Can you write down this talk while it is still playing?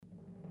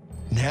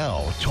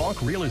Now,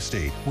 Talk Real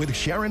Estate with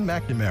Sharon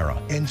McNamara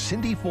and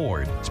Cindy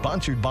Ford,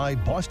 sponsored by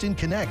Boston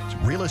Connect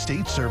Real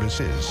Estate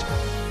Services.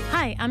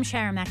 Hi, I'm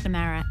Sharon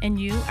McNamara, and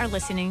you are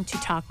listening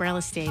to Talk Real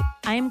Estate.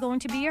 I am going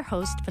to be your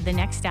host for the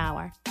next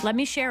hour. Let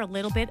me share a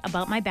little bit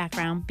about my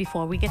background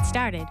before we get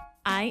started.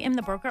 I am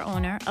the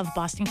broker-owner of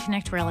Boston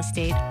Connect Real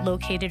Estate,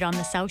 located on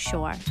the South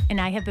Shore, and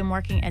I have been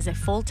working as a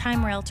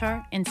full-time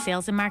realtor and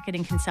sales and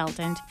marketing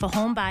consultant for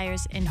home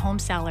buyers and home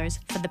sellers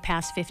for the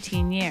past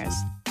 15 years.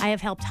 I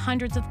have helped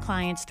hundreds of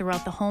clients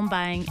throughout the home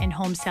buying and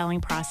home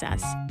selling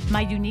process.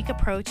 My unique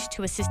approach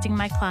to assisting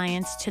my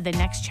clients to the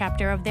next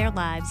chapter of their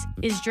lives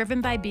is driven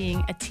by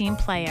being a team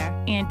player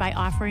and by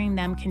offering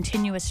them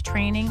continuous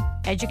training,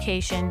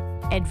 education,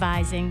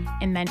 advising,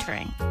 and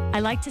mentoring. I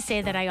like to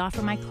say that I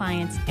offer my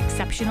clients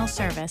exceptional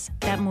service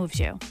that moves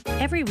you.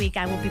 Every week,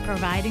 I will be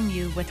providing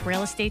you with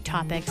real estate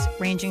topics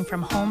ranging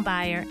from home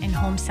buyer and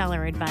home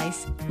seller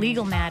advice,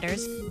 legal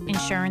matters,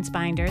 insurance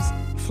binders,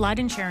 flood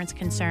insurance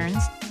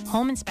concerns,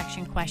 home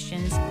inspection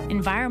questions,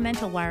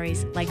 environmental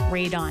worries like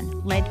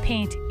radon, lead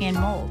paint, and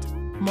mold,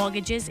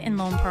 mortgages and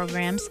loan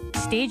programs,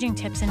 staging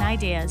tips and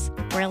ideas,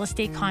 real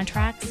estate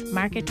contracts,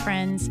 market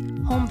trends,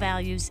 home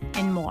values,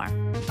 and more.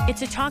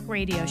 It's a talk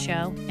radio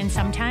show, and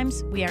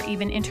sometimes we are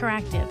even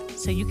interactive,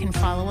 so you can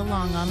follow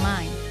along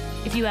online.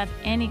 If you have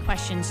any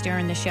questions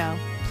during the show,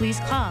 please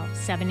call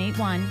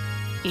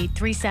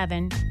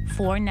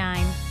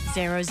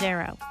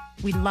 781-837-4900.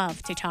 We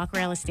love to talk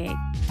real estate.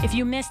 If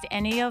you missed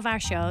any of our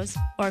shows,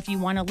 or if you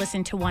want to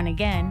listen to one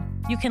again,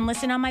 you can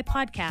listen on my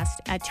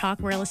podcast at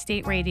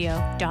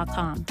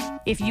talkrealestateradio.com.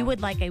 If you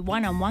would like a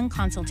one-on-one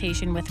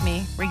consultation with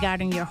me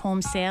regarding your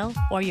home sale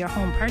or your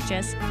home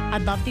purchase,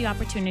 I'd love the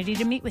opportunity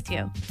to meet with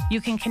you. You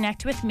can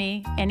connect with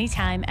me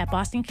anytime at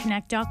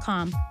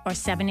bostonconnect.com or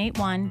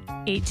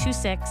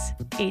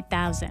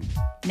 781-826-8000.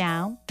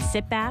 Now,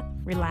 sit back,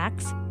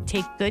 relax,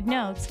 take good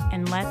notes,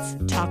 and let's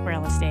talk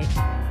real estate.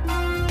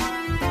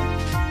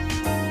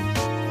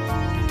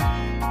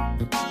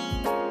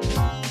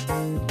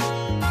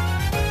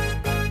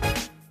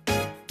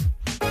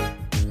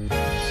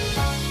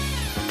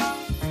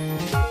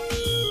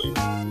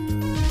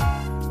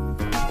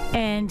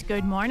 And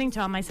good morning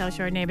to all my South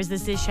Shore neighbors.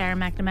 This is Sharon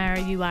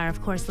McNamara. You are,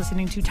 of course,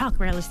 listening to Talk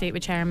Real Estate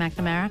with Sharon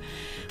McNamara.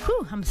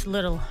 Whew, I'm a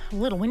little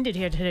winded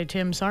here today,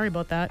 Tim. Sorry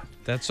about that.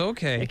 That's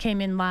okay. I came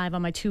in live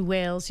on my two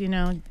whales,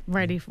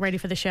 ready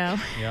for the show.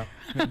 Yeah.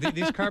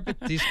 These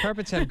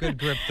carpets have good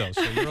grip, though,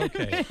 so you're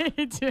okay.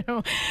 They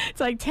do. It's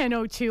like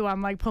 10:02.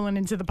 I'm like pulling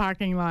into the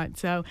parking lot.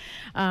 So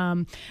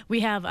we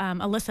have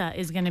Alyssa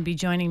is going to be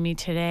joining me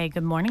today.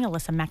 Good morning,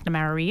 Alyssa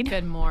McNamara Reed.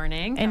 Good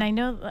morning. And I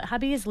know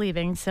hubby is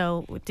leaving,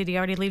 so did he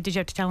already leave? Did you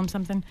have to tell him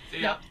something?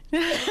 Yeah.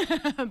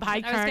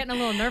 Bye, Kurt. I was getting a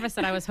little nervous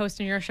that I was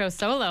hosting your show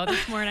solo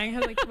this morning. I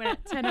was like,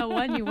 at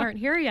 10:01, you weren't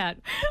here yet.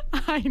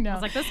 I know. I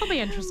was like, this will be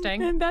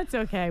interesting. And that's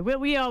okay.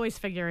 We always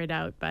figure it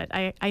out, but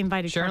I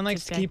invited Sharon Kurt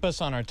likes to keep us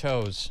on our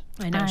toes.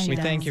 I know. We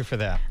thank you for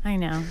that. I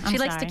know. She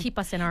likes to keep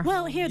us in our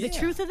Well, home. here, the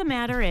truth of the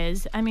matter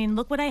is,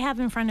 look what I have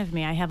in front of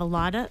me. I have a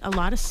lot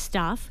of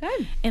stuff.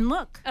 Good. And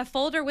look. A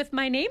folder with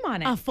my name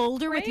on it. A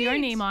folder with your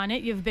Great. name on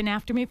it. You've been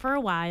after me for a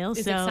while.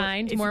 Is so it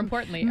signed? More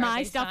importantly, are my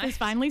they stuff signed? is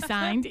finally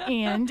signed,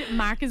 and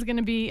Mark is going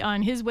to be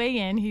on his way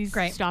in. He's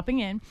Great. stopping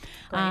in.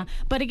 Great.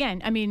 But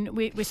again,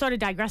 we're sort of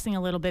digressing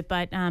a little bit,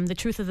 but the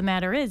truth of the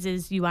matter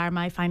is you are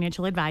my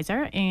financial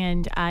advisor,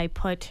 and I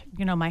put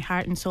my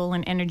heart and soul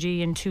and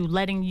energy into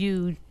letting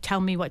you tell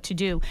me what to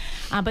do.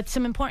 But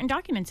some important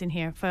documents in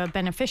here for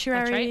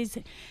beneficiaries. That's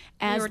right.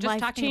 As We were just life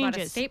talking changes.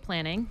 about estate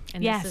planning,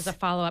 and Yes. this is a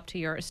follow-up to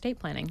your estate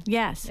planning.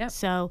 Yes. Yep.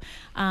 So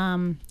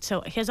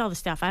here's all the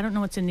stuff. I don't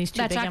know what's in these two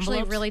That's big actually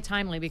envelopes. really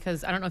timely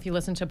because I don't know if you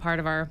listened to part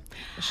of our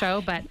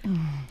show, but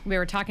we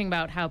were talking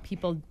about how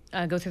people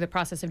go through the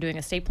process of doing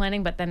estate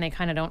planning, but then they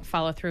kind of don't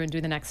follow through and do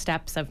the next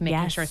steps of making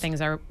Yes. sure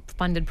things are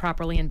funded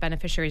properly and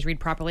beneficiaries read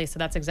properly. So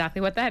that's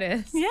exactly what that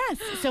is. Yes.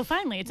 So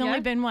finally, it's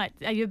only been what?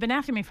 You've been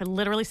after me for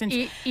literally since...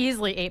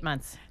 Easily 8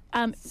 months.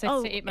 6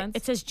 to 8 months.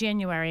 It says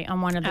January on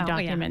one of the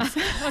documents.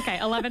 Yeah. Okay,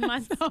 11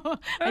 months. So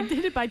I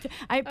did it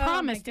I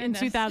promised in goodness.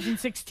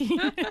 2016.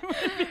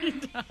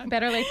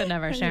 Better late than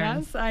never, Sharon.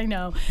 Yes, I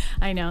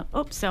know.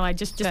 Oops, so I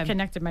just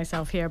disconnected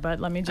myself here, but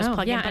let me just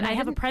plug in. yeah, But and I I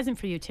have a hadn't- present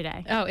for you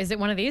today. Oh, is it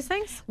one of these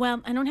things?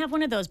 Well, I don't have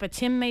one of those, but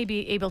Tim may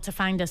be able to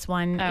find us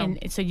one, and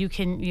so you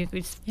can I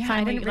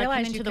finally didn't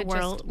realize come you into the could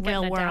world, just get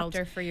real an world.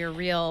 adapter for your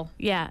real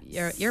Yeah.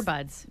 your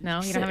earbuds. No,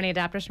 you So- don't have any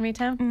adapters for me,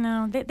 Tim?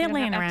 No, they're don't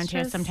laying have around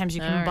here. extras? Sometimes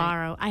you can All right.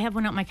 borrow. I have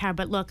one out my car,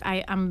 but look,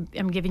 I'm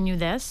giving you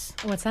this.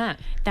 What's that?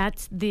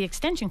 That's the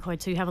extension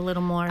cord, so you have a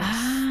little more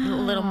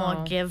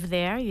give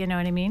there. You know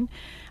what I mean?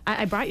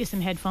 I brought you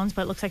some headphones,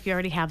 but it looks like you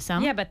already have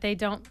some. Yeah, but they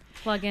don't.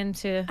 plug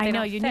into. I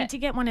know you need to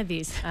get one of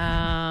these.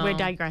 We're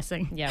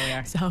digressing. Yeah, we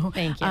are. So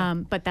thank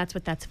you. But that's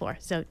what that's for.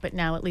 So, but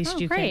now at least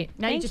you great. can.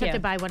 Now you just have to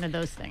buy one of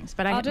those things.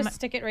 But I'll just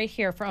stick it right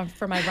here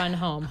for my run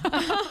home.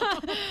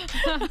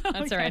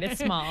 That's all right. It's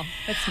small.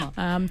 It's small.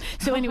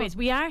 So anyways,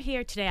 we are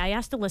here today. I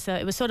asked Alyssa,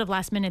 it was sort of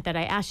last minute that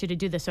I asked you to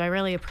do this, so I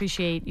really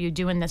appreciate you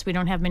doing this. We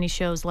don't have many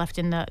shows left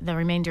in the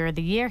remainder of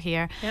the year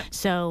here. Yep.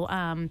 So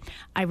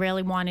I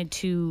really wanted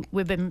to,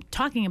 we've been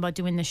talking about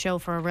doing the show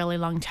for a really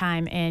long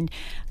time, and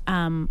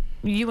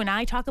you and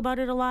I talk about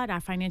it a lot,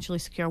 our financially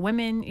secure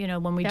women,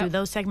 when we do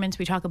those segments,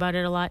 we talk about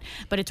it a lot,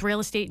 but it's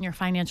real estate and your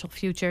financial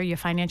future, your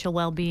financial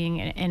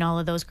well-being, and all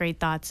of those great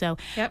thoughts. So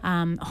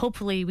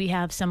hopefully we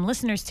have some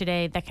listeners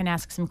today that can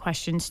ask some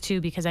questions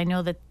too, because I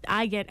know that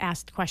I get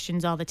asked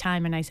questions all the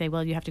time, and I say,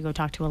 well, you have to go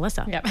talk to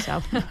Alyssa. Yep.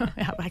 So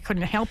I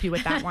couldn't help you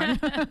with that one.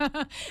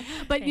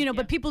 But,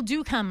 but people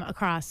do come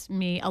across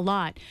me a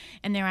lot,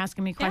 and they're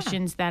asking me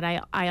questions that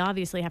I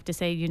obviously have to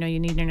say, you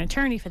need an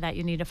attorney for that,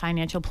 you need a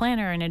financial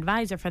planner, an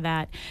advisor for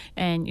that,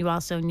 and you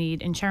also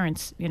need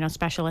insurance,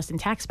 specialists and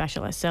tax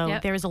specialists. So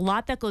there is a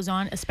lot that goes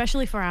on,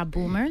 especially for our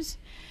boomers.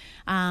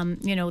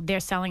 They're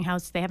selling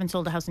house. They haven't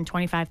sold a house in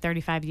 25,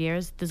 35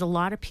 years. There's a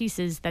lot of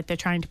pieces that they're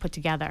trying to put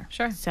together.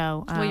 Sure.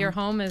 So, well, your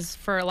home is,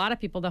 for a lot of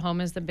people, the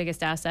home is the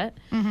biggest asset.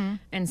 Mm-hmm.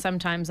 And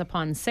sometimes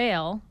upon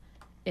sale,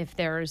 if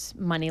there's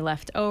money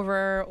left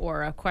over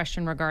or a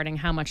question regarding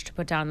how much to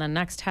put down the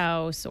next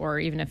house, or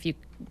even if you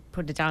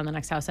put it down in the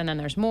next house and then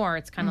there's more,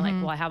 it's kind of like,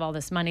 well, I have all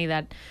this money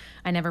that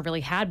I never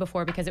really had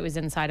before because it was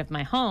inside of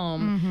my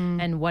home,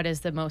 and what is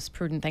the most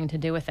prudent thing to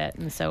do with it?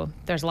 And so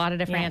there's a lot of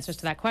different answers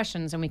to that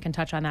questions, and we can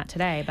touch on that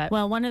today. But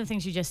well, one of the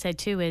things you just said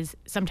too is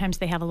sometimes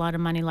they have a lot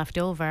of money left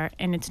over,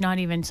 and it's not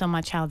even so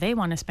much how they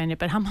want to spend it,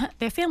 but how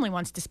their family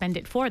wants to spend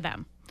it for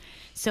them.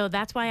 So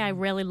that's why I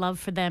really love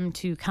for them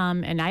to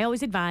come, and I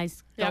always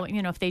advise,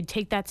 if they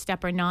take that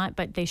step or not,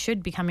 but they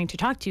should be coming to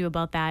talk to you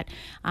about that.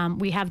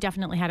 We have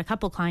definitely had a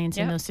couple clients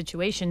in those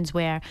situations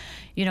where,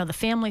 the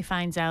family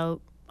finds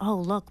out, oh,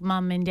 look,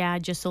 mom and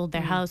dad just sold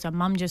their house, or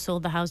mom just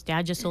sold the house,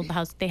 dad just sold the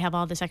house. They have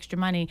all this extra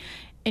money.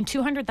 And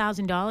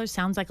 $200,000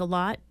 sounds like a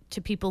lot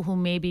to people who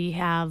maybe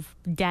have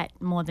debt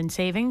more than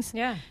savings.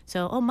 Yeah.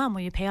 So, oh, mom,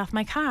 will you pay off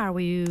my car?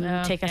 Will you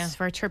take us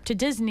for a trip to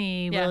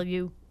Disney? Yeah. Will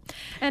you...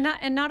 And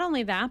not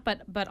only that,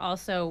 but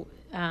also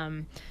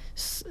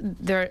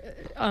they're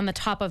on the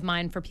top of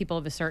mind for people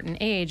of a certain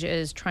age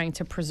is trying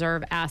to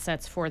preserve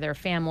assets for their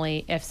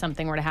family if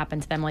something were to happen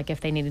to them, like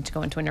if they needed to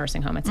go into a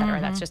nursing home, et cetera.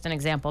 That's just an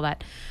example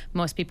that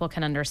most people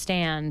can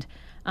understand,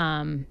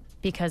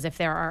 because if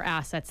there are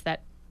assets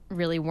that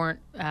really weren't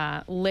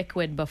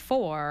liquid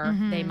before,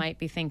 they might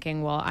be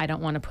thinking, well, I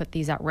don't want to put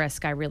these at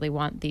risk. I really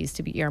want these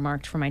to be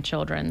earmarked for my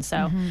children.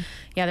 So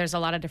there's a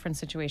lot of different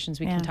situations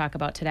we can talk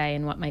about today,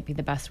 and what might be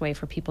the best way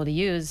for people to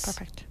use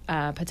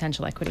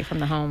potential equity from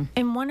the home.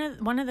 And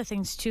one of the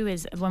things too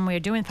is when we're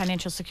doing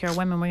Financial Secure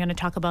Women, we're going to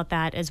talk about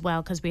that as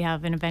well, because we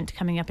have an event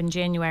coming up in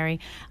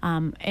January.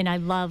 And I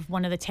love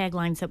one of the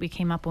taglines that we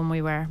came up when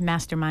we were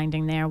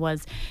masterminding there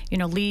was,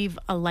 leave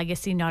a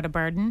legacy, not a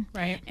burden.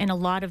 Right. And a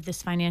lot of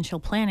this financial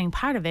planning,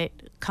 part of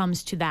it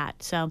comes to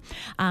that. So,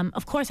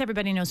 of course,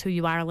 everybody knows who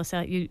you are,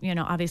 Alyssa. You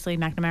know, obviously,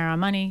 McNamara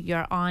Money.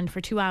 You're on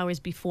for 2 hours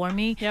before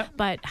me. Yep.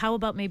 But how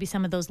about maybe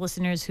some of those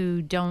listeners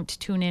who don't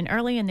tune in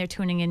early and they're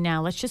tuning in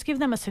now? Let's just give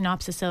them a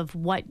synopsis of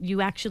what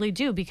you actually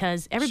do,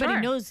 because everybody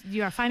knows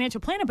you're a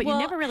financial planner, but you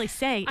never really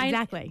say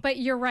exactly. But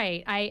you're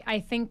right. I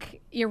think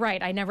you're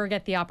right. I never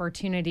get the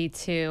opportunity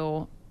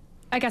to.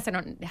 I guess I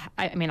don't.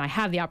 I mean, I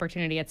have the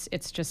opportunity.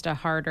 It's just a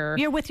harder.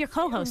 You're with your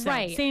co-host,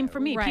 right? Though. Same for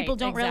me. Right, People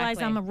don't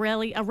realize I'm a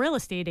real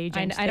estate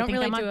agent. I don't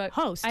really do a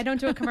host. I don't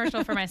do a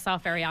commercial for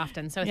myself very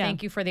often. So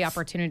thank you for the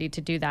opportunity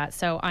to do that.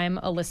 So I'm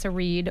Alyssa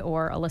Reed,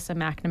 or Alyssa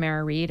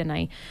McNamara Reed, and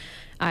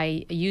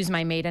I use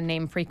my maiden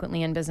name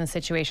frequently in business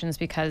situations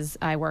because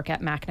I work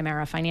at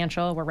McNamara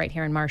Financial. We're right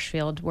here in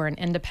Marshfield. We're an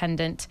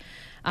independent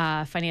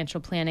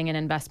financial planning and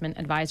investment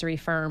advisory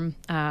firm.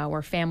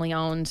 We're family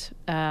owned.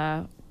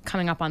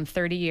 Coming up on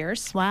 30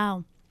 years.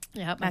 Wow.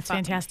 Yeah, that's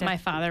fantastic. My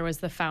father was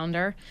the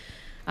founder.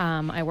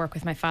 I work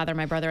with my father,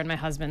 my brother, and my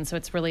husband, so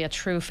it's really a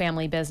true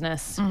family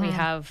business. We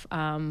have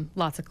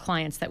lots of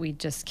clients that we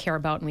just care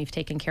about and we've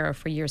taken care of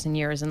for years and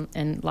years,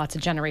 and lots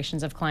of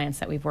generations of clients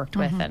that we've worked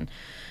with.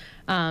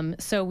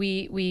 And so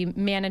we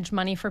manage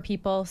money for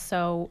people.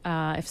 So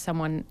if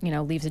someone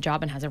leaves a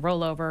job and has a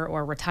rollover,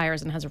 or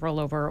retires and has a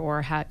rollover,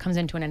 or comes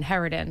into an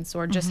inheritance,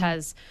 or just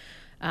has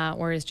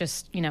or is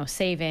just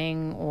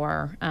saving,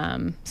 or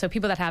so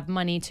people that have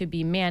money to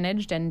be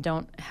managed and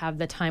don't have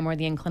the time or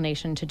the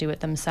inclination to do it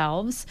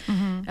themselves,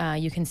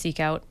 you can seek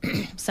out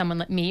someone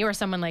like me or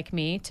someone like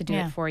me to do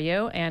it for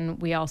you.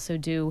 And we also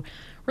do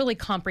really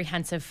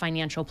comprehensive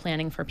financial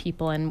planning for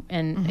people, and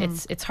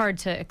it's hard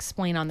to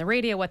explain on the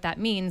radio what that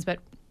means, but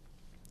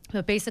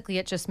basically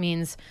it just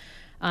means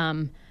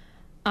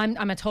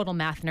I'm a total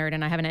math nerd,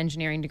 and I have an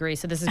engineering degree,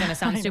 so this is going to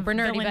sound super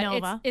nerdy,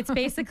 but it's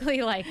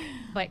basically like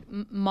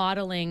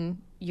modeling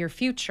your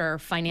future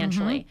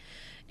financially.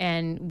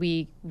 and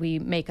we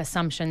make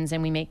assumptions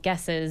and we make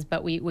guesses,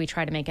 but we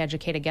try to make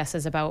educated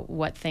guesses about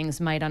what things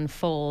might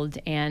unfold.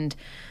 And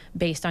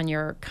based on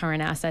your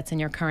current assets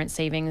and your current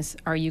savings,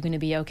 are you going to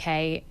be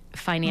okay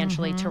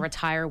financially to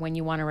retire when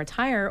you want to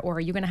retire, or are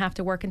you going to have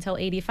to work until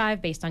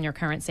 85 based on your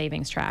current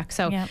savings track?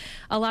 So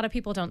a lot of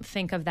people don't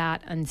think of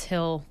that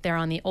until they're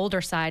on the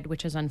older side,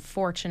 which is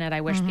unfortunate.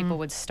 I wish people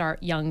would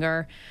start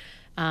younger.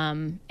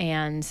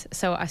 And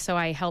so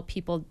I help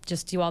people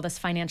just do all this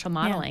financial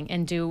modeling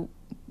and do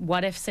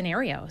what if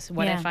scenarios.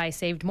 What if I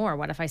saved more?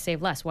 What if I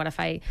saved less? What if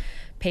I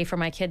pay for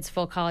my kids'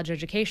 full college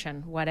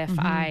education? What if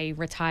I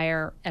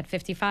retire at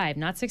 55,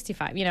 not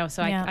 65? You know,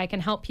 so I can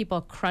help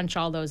people crunch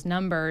all those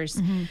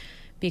numbers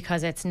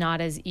because it's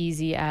not as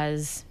easy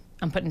as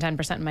I'm putting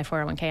 10% in my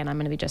 401k and I'm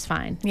going to be just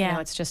fine. Yeah. You know,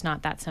 it's just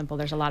not that simple.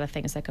 There's a lot of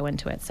things that go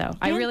into it. So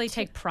I really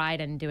take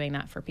pride in doing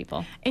that for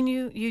people. And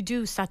you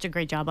do such a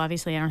great job.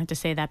 Obviously, I don't have to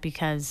say that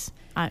because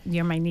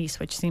you're my niece,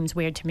 which seems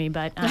weird to me,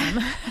 but...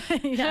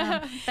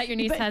 that your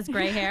niece has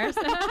gray hair?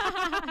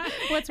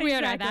 What's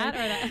weird, or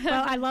that?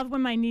 Well, I love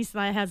when my niece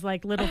has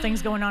like little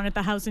things going on at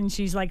the house and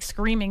she's like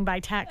screaming by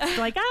text,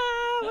 like,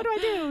 what do I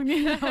do?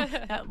 You know,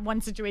 one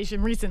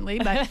situation recently,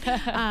 but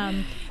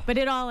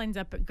it all ends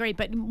up great.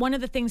 But one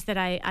of the things that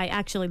I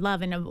actually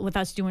love, and with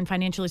us doing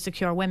Financially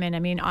Secure Women, I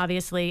mean,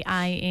 obviously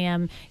I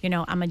am,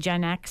 I'm a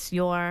Gen X.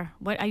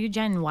 What are you,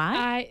 Gen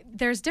Y?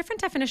 There's different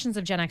definitions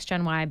of Gen X,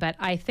 Gen Y, but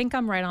I think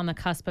I'm right on the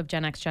cusp of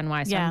Gen X, Gen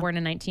Y. So I'm born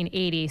in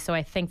 1980, so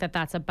I think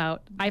that's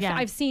about,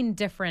 I've seen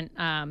different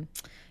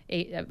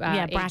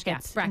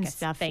brackets and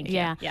stuff. Thank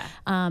you.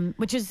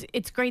 Which is,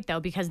 it's great though,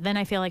 because then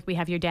I feel like we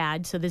have your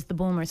dad, so there's the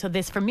boomer. So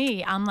this, for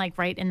me, I'm like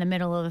right in the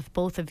middle of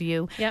both of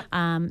you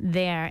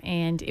there,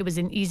 and it was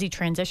an easy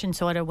transition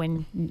sort of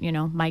when,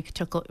 Mike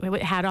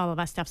had all of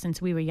our stuff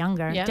since we were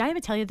younger. Yep. Did I ever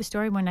tell you the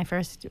story when I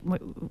first,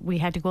 we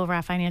had to go over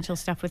our financial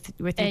stuff with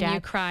your dad? And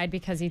you cried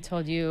because he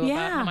told you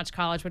about how much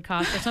college would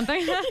cost or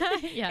something?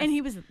 Yes. And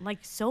he was like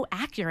so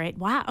accurate.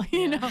 Wow.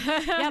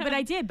 But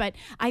I did. But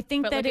I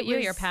think but that look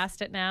at you're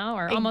past it now,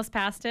 or almost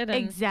past it. And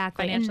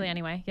exactly. Financially, and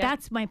anyway. Yep.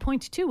 That's my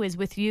point too, is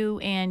with you,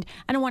 and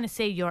I don't want to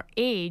say your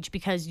age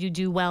because you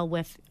do well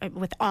with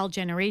all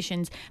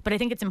generations, but I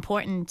think it's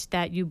important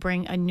that you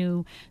bring a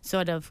new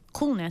sort of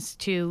coolness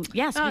to,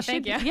 yes, we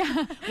should. Thank you.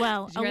 Yeah.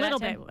 Well, a little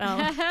bit. Well,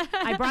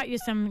 I brought you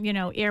some,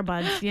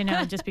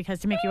 earbuds, just because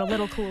to make you a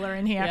little cooler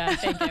in here. Yeah,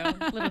 thank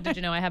you. Little did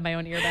you know I have my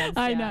own earbuds.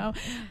 I know.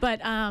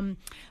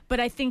 But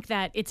I think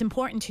that it's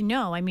important to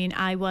know. I mean,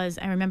 I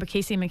remember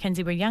Casey and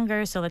Mackenzie were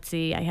younger. So let's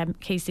see, I had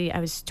Casey, I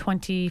was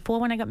 24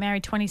 when I got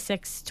married,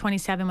 26,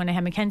 27 when I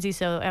had Mackenzie.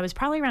 So I was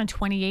probably around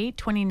 28,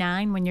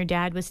 29 when your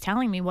dad was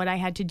telling me what I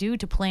had to do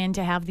to plan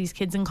to have these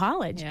kids in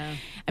college. Yeah.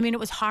 I mean, it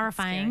was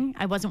horrifying.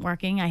 I wasn't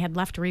working. I had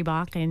left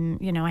Reebok and,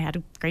 I had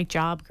a great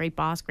job, great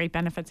boss, great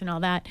benefits and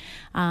all that.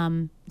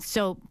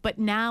 But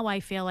now I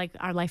feel like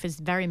our life is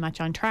very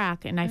much on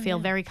track, and I feel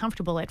very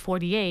comfortable at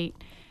 48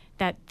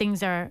 that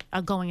things are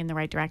going in the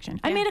right direction.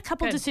 I made a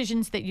couple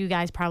decisions that you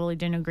guys probably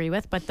didn't agree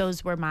with, but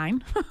those were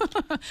mine.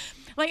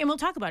 And we'll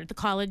talk about it. The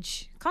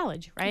college,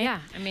 right? Yeah.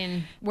 I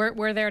mean,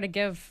 we're there to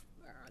give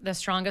the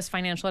strongest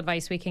financial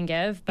advice we can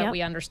give, but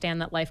we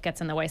understand that life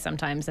gets in the way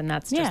sometimes, and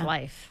that's just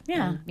life.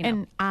 Yeah.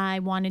 And I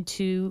wanted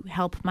to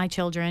help my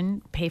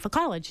children pay for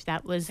college.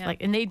 That was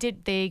and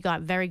they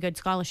got very good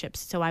scholarships,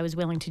 so I was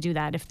willing to do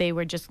that if they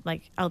were just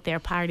like out there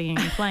partying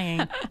and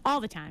playing all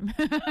the time.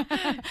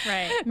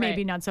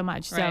 Maybe not so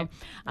much. Right.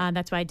 So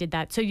that's why I did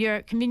that. So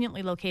you're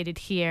conveniently located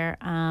here,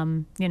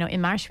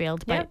 in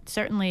Marshfield, but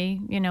certainly,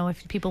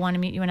 if people want to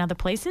meet you in other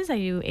places, are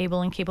you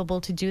able and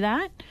capable to do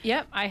that?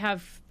 Yep.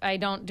 I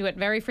don't do it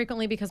very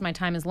frequently because my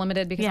time is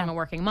limited because I'm a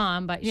working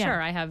mom, but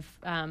sure, I have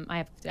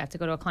to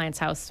go to a client's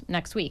house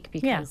next week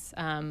because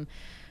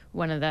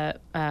one of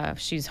the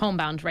she's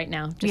homebound right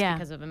now just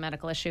because of a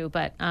medical issue.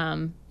 But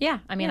I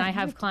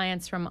have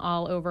clients from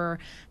all over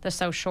the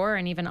South Shore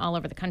and even all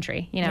over the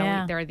country.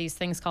 There are these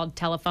things called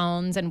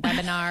telephones and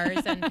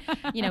webinars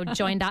and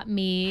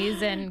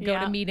join.me's and go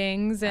to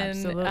meetings and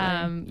absolutely.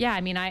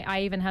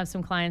 I even have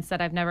some clients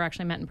that I've never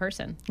actually met in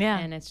person. Yeah,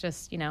 and it's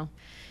just you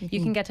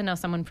can get to know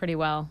someone pretty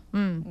well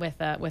with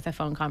a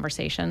phone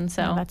conversation.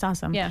 So that's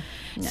awesome. Yeah.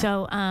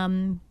 So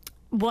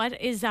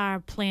what is our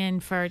plan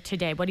for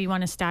today? What do you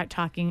want to start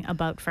talking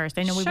about first?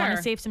 I know we want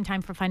to save some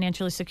time for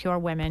Financially Secure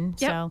Women.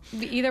 Yep. So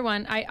either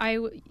one.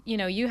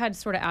 You had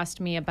sort of asked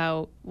me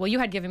about, you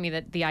had given me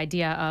the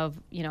idea of,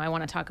 I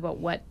want to talk about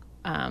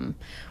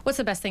what's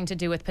the best thing to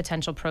do with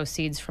potential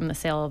proceeds from the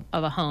sale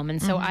of a home. And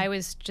so I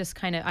was just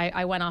kind of,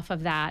 I went off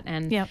of that.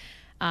 And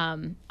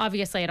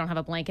obviously I don't have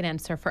a blanket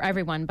answer for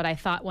everyone, but I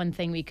thought one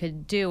thing we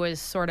could do is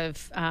sort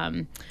of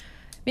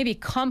maybe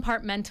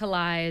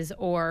compartmentalize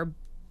or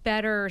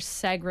better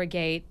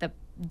segregate the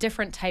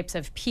different types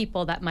of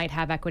people that might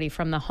have equity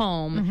from the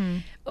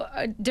home,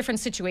 different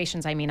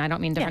situations. I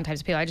don't mean different types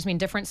of people. I just mean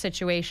different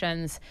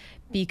situations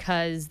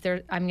because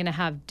I'm going to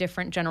have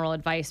different general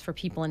advice for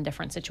people in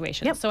different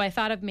situations. Yep. So I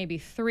thought of maybe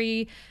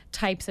 3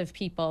 types of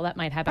people that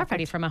might have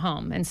equity from a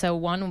home. And so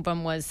one of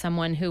them was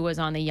someone who was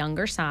on the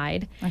younger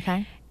side.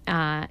 Okay.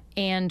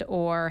 and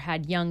or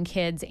had young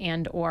kids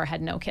and or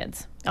had no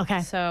kids.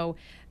 Okay. So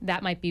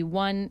that might be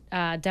one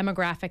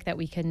demographic that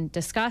we can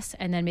discuss.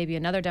 And then maybe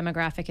another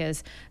demographic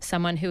is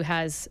someone who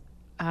has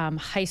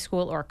high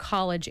school or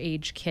college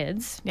age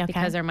kids, Okay.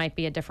 because there might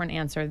be a different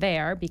answer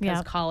there, because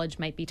Yep. college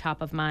might be top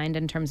of mind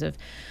in terms of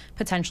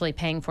potentially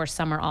paying for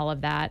some or all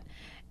of that.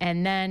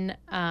 And then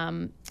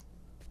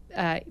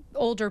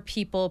older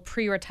people,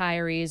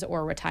 pre-retirees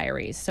or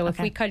retirees. So if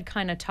Okay. we could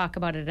kind of talk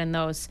about it in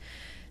those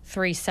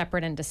three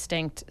separate and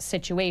distinct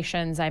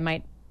situations, I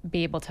might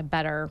be able to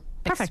better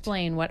Perfect.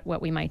 explain what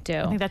we might do.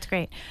 I think that's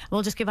great.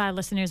 We'll just give our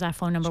listeners our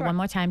phone number Sure. one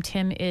more time.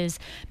 Tim is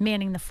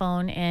manning the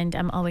phone, and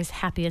I'm always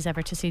happy as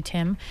ever to see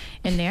Tim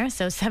in there.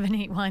 So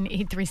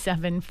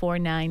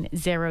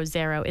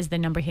 781-837-4900 is the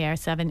number here,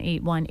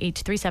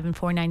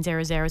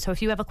 781-837-4900. So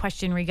if you have a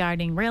question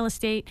regarding real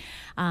estate,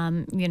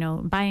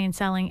 buying,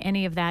 selling,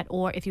 any of that,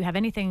 or if you have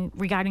anything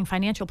regarding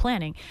financial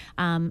planning,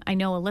 I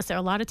know, Alyssa,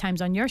 a lot of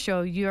times on your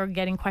show, you're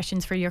getting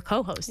questions for your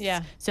co-hosts.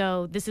 Yeah.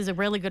 So this is a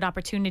really good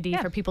opportunity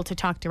Yeah. for people to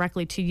talk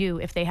directly to you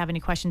if they have any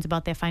questions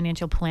about their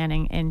financial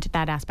planning and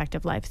that aspect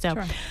of life. So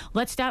Sure.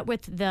 let's start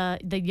with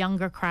the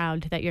younger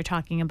crowd that you're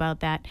talking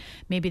about, that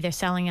maybe they're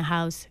selling a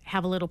house,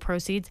 have a little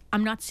proceeds.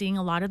 I'm not seeing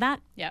a lot of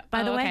that, Yeah.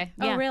 by the way.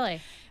 Okay. Oh,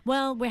 really?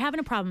 Well, we're having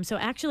a problem. So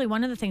actually,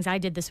 one of the things I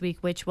did this week,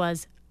 which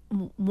was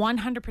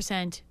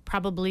 100%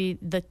 probably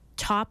the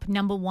top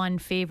number one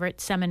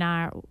favorite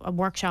seminar, a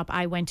workshop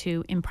I went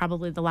to in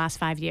probably the last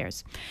 5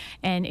 years.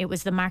 And it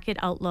was the Market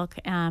Outlook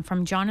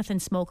from Jonathan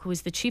Smoke, who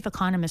is the chief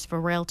economist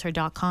for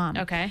Realtor.com.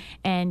 Okay.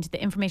 And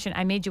the information,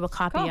 I made you a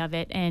copy Cool. of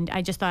it. And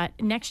I just thought,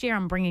 next year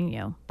I'm bringing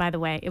you, by the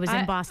way. It was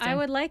in Boston. I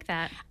would like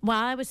that.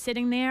 While I was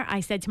sitting there, I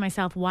said to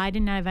myself, why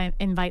didn't I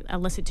invite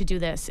Alyssa to do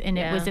this? And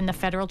it Yeah. was in the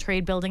Federal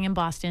Trade Building in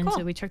Boston. Cool.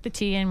 So we took the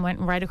T and went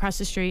right across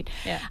the street.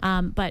 Yeah.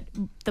 But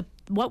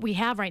what we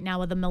have right now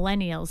with the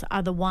millennials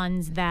are the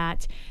ones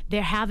that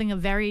they're having a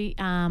very,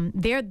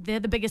 they're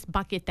the biggest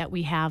bucket that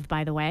we have,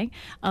 by the way,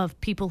 of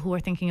people who are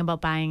thinking about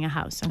buying a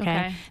house.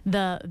 Okay.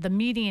 The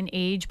median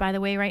age, by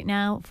the way, right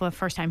now for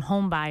first-time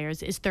home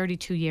buyers is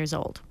 32 years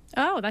old.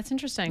 Oh, that's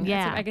interesting.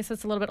 Yeah. I guess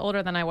it's a little bit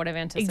older than I would have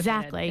anticipated.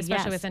 Exactly,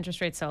 Especially yes. with interest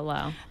rates so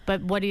low.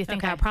 But what do you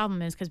think Okay. our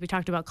problem is? Because we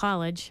talked about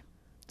college.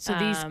 So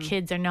these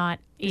kids are not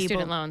able...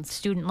 student loans.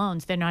 Student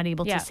loans. They're not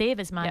able Yeah. to save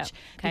as much Yeah.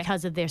 Okay.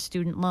 because of their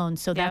student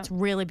loans. So that's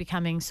really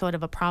becoming sort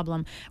of a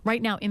problem.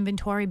 Right now,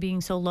 inventory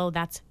being so low,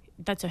 that's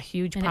a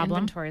huge And problem.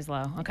 inventory is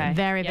low. Okay.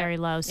 Very, Yeah. very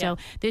low. So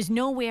Yeah. there's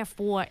nowhere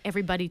for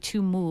everybody to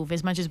move.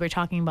 As much as we're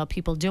talking about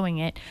people doing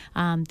it,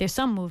 there's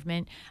some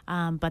movement,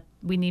 but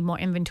we need more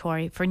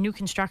inventory. For new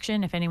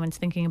construction, if anyone's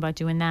thinking about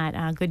doing that,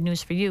 good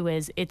news for you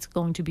is it's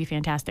going to be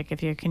fantastic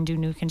if you can do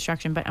new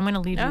construction. But I'm going to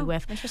leave you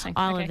with interesting.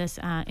 all Okay. of this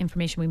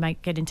information. We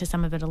might get into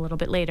some of it a little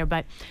bit later.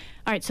 But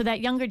all right, so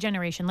that younger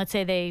generation, let's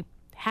say they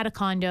had a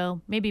condo,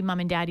 maybe mom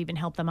and dad even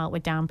helped them out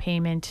with down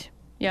payment,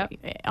 Yep.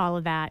 all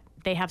of that.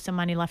 They have some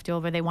money left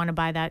over. They want to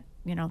buy that,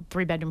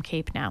 3-bedroom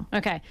cape now.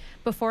 Okay.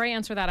 Before I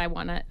answer that, I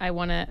want to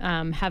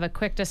have a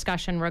quick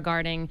discussion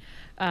regarding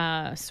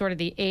sort of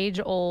the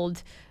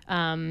age-old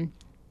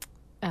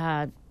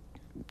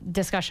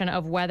discussion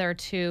of whether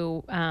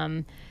it's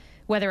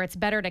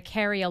better to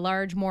carry a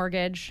large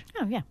mortgage.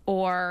 Oh, yeah.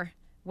 Or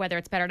whether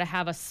it's better to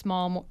have a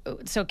small.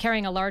 So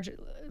carrying a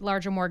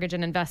larger mortgage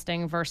and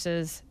investing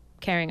versus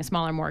carrying a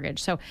smaller mortgage.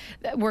 So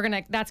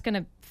that's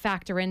gonna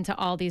factor into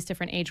all these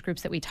different age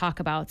groups that we talk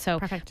about. So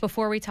Perfect.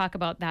 Before we talk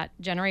about that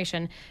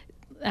generation,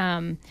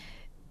 I've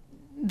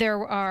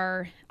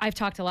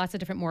talked to lots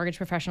of different mortgage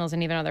professionals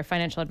and even other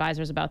financial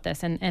advisors about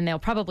this, and they'll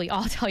probably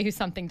all tell you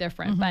something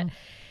different. But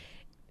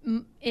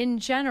in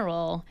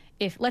general,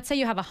 if let's say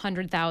you have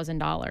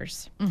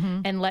 $100,000,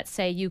 and let's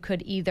say you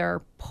could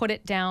either put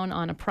it down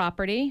on a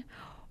property,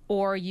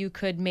 or you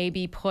could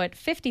maybe put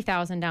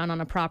 $50,000 down on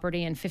a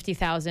property and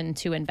 $50,000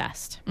 to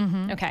invest.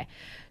 Okay,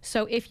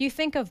 so if you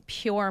think of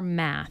pure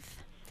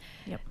math,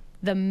 Yep.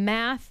 the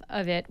math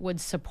of it would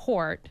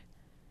support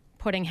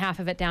putting half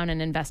of it down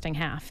and investing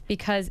half,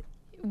 because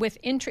with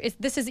interest,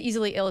 this is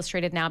easily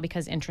illustrated now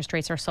because interest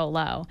rates are so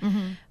low.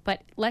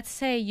 But let's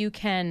say you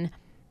can.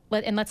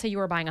 Let's say you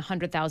were buying a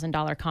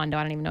 $100,000 condo.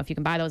 I don't even know if you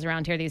can buy those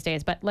around here these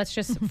days. But let's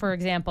just, for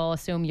example,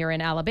 assume you're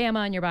in Alabama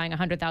and you're buying a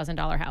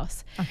 $100,000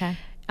 house. Okay.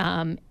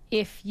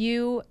 If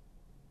you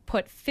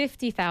put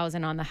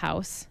 $50,000 on the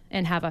house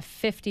and have a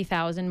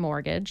 $50,000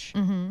 mortgage,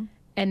 and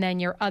then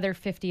your other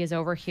 50 is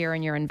over here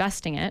and you're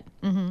investing it,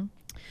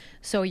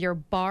 so you're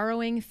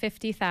borrowing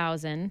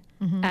 $50,000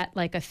 at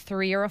like a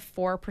 3 or a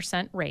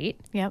 4% rate,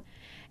 Yep.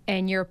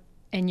 and you're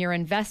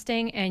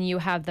investing, and you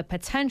have the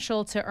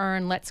potential to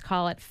earn, let's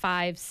call it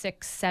 5,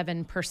 6,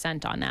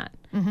 7% on that.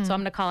 So I'm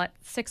going to call it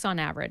 6 on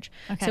average.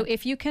 Okay. So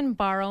if you can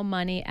borrow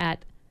money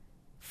at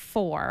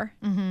 4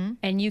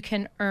 and you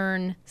can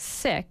earn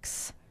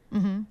 6,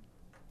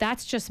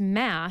 that's just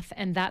math,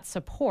 and that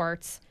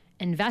supports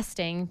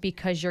investing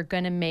because you're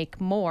going to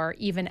make more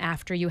even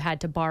after you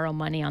had to borrow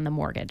money on the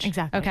mortgage.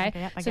 Exactly. Okay. Okay,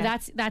 yep, I So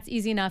get it. that's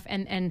easy enough,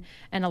 and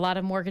a lot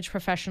of mortgage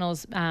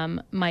professionals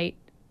might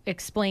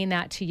explain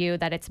that to you,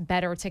 that it's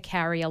better to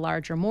carry a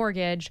larger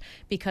mortgage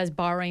because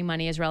borrowing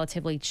money is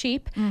relatively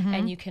cheap,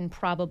 and you can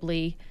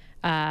probably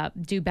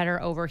do better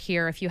over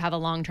here if you have a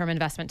long-term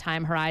investment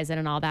time horizon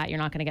and all that. You're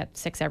not going to get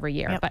 6 every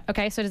year. But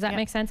okay, so does that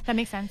make sense? That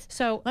makes sense.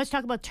 So let's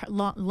talk about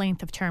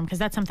length of term, because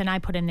that's something I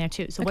put in there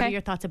too. So what are your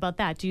thoughts about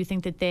that? Do you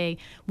think that they,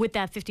 with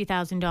that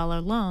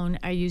 $50,000 loan,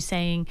 are you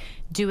saying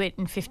do it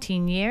in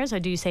 15 years, or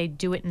do you say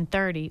do it in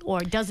 30? Or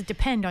does it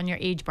depend on your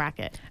age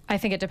bracket? I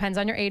think it depends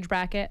on your age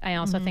bracket. I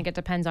also think it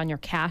depends on your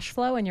cash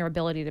flow and your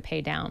ability to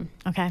pay down.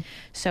 Okay.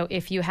 So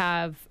if you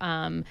have,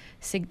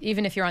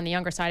 even if you're on the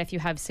younger side, if you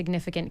have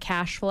significant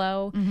cash flow,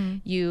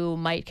 you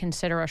might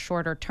consider a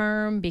shorter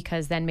term,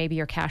 because then maybe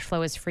your cash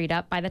flow is freed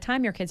up by the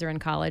time your kids are in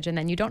college, and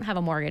then you don't have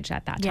a mortgage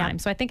at that time.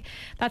 So I think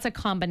that's a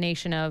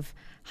combination of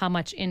how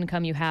much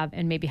income you have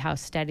and maybe how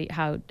steady,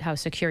 how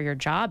secure your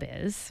job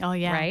is. Oh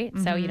yeah. Right.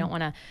 So you don't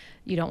want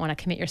to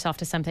commit yourself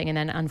to something and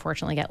then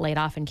unfortunately get laid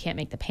off and can't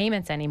make the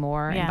payments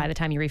anymore. And by the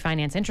time you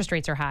refinance, interest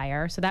rates are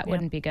higher. So that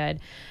wouldn't be good.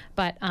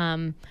 But,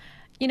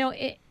 you know,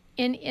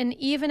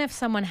 even if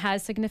someone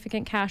has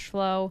significant cash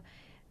flow,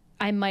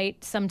 I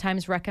might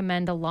sometimes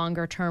recommend a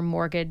longer term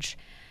mortgage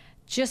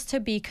just to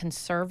be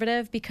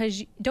conservative,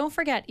 because don't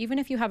forget, even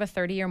if you have a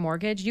 30-year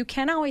mortgage, you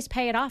can always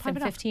pay it off in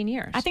 15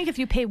 years. I think if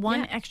you pay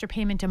one extra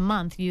payment a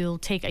month, you'll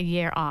take a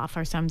year off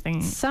or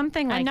something.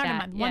 Something like not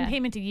that. A month. One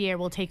payment a year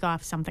will take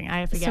off something.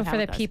 I forget So how for it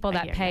the goes. people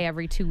that pay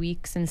every 2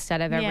 weeks instead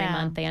of every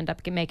month, they end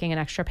up making an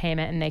extra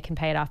payment and they can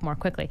pay it off more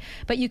quickly.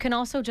 But you can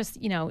also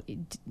just, you know,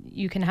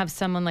 you can have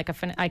someone like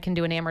I can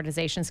do an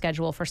amortization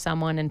schedule for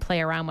someone and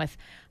play around with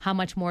how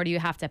much more do you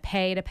have to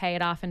pay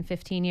it off in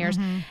 15 years.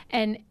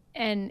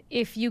 And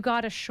if you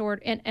got a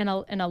short and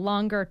a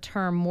longer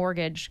term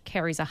mortgage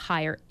carries a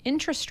higher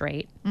interest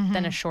rate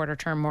than a shorter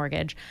term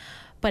mortgage,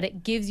 but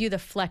it gives you the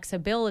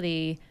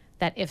flexibility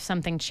that if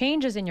something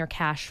changes in your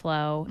cash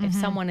flow, if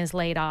someone is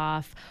laid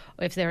off,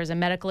 if there's a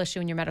medical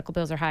issue and your medical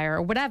bills are higher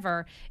or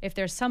whatever, if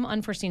there's some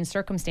unforeseen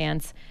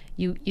circumstance,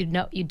 you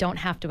don't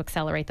have to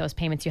accelerate those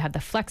payments. You have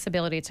the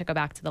flexibility to go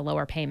back to the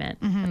lower payment.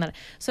 And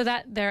so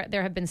that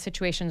there have been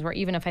situations where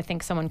even if I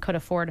think someone could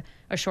afford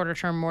a shorter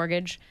term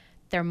mortgage,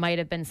 there might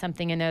have been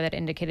something in there that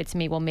indicated to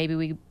me, well,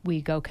 maybe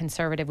we go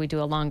conservative, we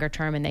do a longer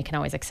term, and they can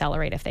always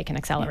accelerate if they can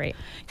accelerate.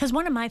 Because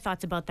one of my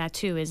thoughts about that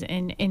too is,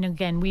 and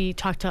again, we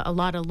talk to a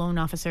lot of loan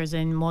officers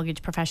and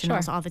mortgage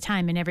professionals all the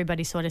time, and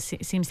everybody sort of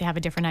seems to have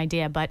a different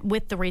idea. But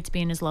with the rates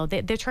being as low,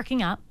 they're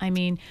tricking up. I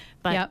mean,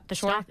 but the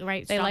stock,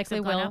 right? They stocks likely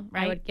have gone will. up,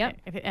 right?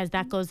 As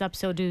that goes up,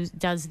 so does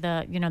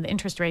the the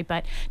interest rate.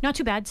 But not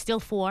too bad.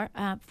 Still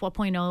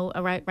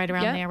 4.0, right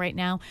around there right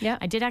now. Yeah.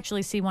 I did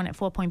actually see one at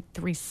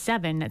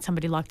 4.37 that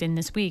somebody locked in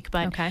this week,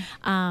 but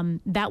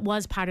that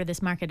was part of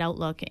this market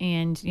outlook,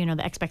 and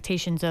the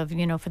expectations of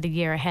for the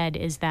year ahead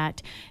is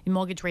that the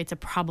mortgage rates are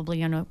probably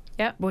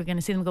we're going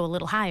to see them go a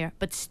little higher,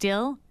 but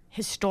still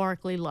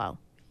historically low.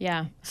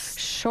 Yeah,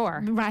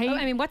 sure. Right.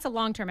 I mean, what's a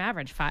long-term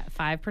average? 5%,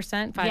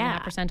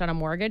 5.5% on a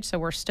mortgage. So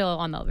we're still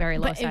on the very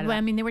low side of that.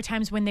 I mean, there were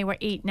times when they were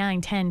 8, 9,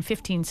 10,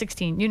 15,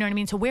 16. You know what I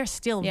mean? So we're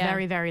still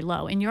very, very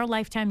low. In your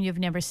lifetime, you've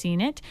never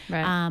seen it.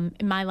 Right.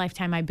 In my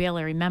lifetime, I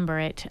barely remember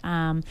it.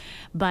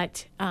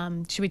 But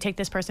should we take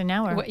this person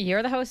now? Or?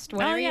 You're the host.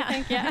 Whatever you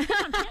think. Yeah.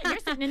 You're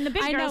sitting in the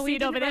big girl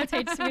seat over there.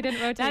 We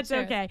didn't rotate. That's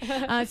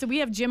okay. So we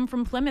have Jim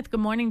from Plymouth. Good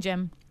morning,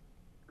 Jim.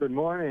 Good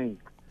morning.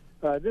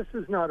 This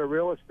is not a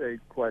real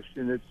estate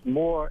question. It's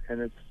more,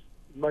 and it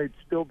might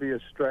still be a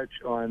stretch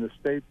on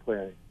estate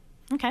planning.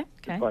 Okay.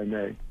 If I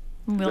may.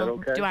 We'll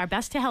do our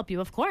best to help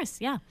you, of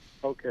course. Yeah.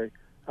 Okay.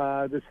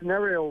 The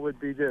scenario would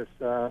be this.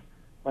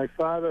 My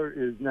father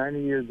is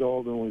 90 years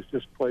old and was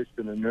just placed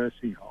in a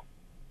nursing home.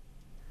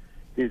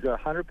 He's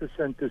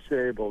 100%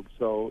 disabled,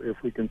 so if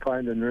we can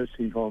find a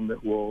nursing home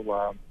that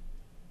will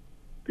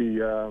be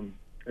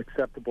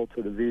acceptable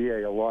to the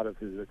VA, a lot of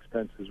his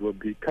expenses would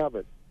be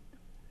covered.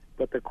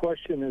 But the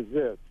question is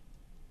this.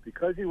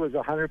 Because he was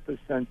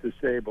 100%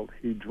 disabled,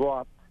 he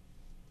dropped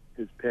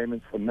his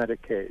payments for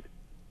Medicaid.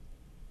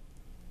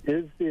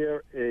 Is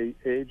there a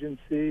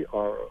agency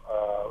or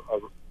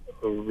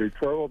a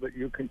referral that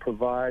you can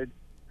provide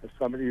for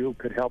somebody who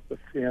could help the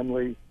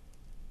family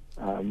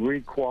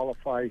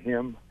re-qualify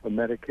him for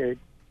Medicaid?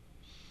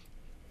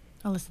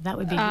 Oh, listen, that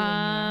would be in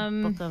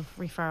your book of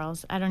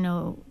referrals. I don't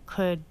know.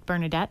 Could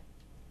Bernadette?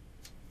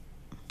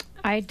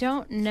 I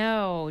don't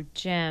know,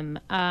 Jim.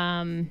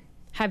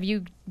 Have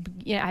you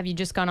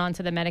just gone on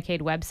to the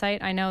Medicaid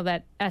website? I know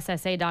that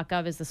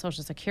SSA.gov is the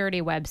Social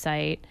Security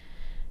website.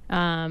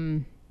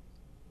 I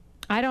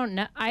don't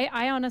know.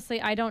 I honestly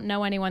don't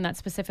know anyone that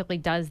specifically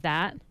does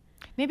that.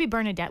 Maybe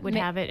Bernadette would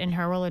have it in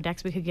her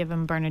Rolodex. We could give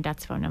him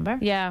Bernadette's phone number.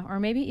 Yeah,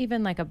 or maybe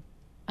even like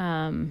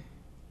I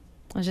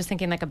was just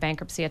thinking like a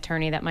bankruptcy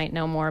attorney that might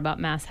know more about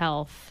Mass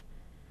Health.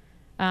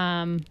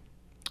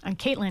 And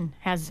Caitlin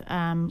has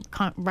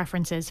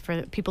references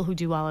for people who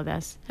do all of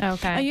this.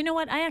 Okay. You know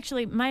what?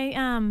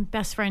 My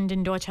best friend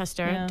in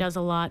Dorchester does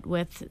a lot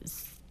with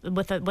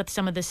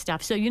some of this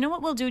stuff. So you know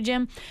what we'll do,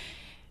 Jim?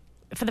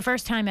 for the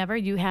first time ever,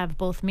 you have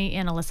both me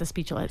and Alyssa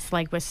speechless.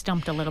 Like, we're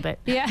stumped a little bit.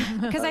 Yeah,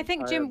 because I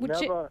think Jim.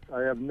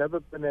 I have never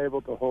been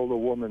able to hold a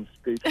woman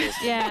speechless.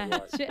 Yeah,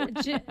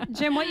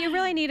 Jim, what you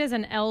really need is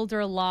an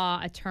elder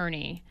law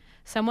attorney,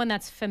 someone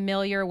that's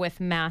familiar with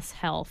Mass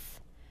Health.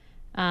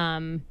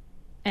 And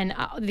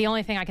the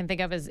only thing I can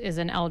think of is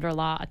an elder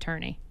law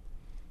attorney.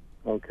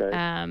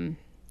 Okay.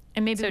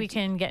 And maybe we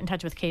can get in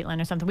touch with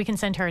Caitlin or something. We can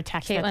send her a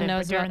text. Caitlin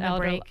knows during about the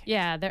elder. break.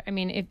 Yeah, I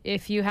mean,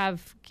 if you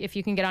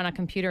can get on a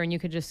computer and you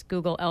could just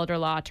Google elder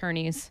law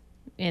attorneys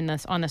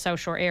on the South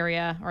Shore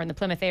area or in the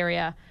Plymouth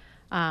area,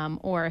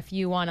 or if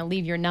you want to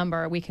leave your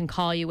number, we can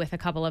call you with a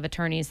couple of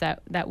attorneys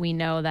that we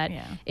know that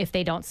if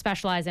they don't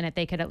specialize in it,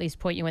 they could at least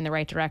point you in the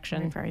right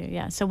direction. For you,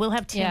 yeah. So we'll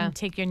have Tim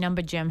take your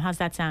number, Jim. How's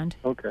that sound?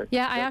 Okay.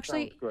 Yeah, I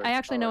actually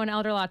know an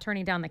elder law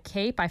attorney down the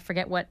Cape. I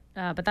forget what,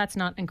 but that's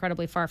not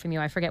incredibly far from you.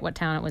 I forget what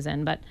town it was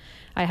in, but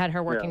I had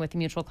her working with a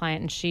mutual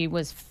client, and she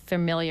was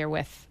familiar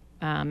with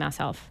Mass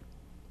Health.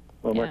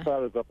 Well, my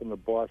father's up in the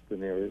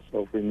Boston area,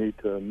 so if we need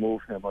to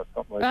move him or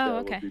something like that,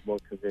 it would be more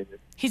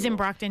convenient. He's in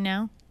Brockton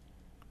now?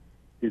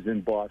 He's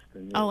in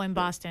Boston. Yes. Oh, in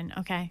Boston.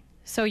 Okay.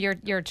 So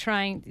you're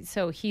trying.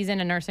 So he's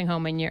in a nursing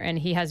home, and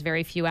he has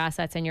very few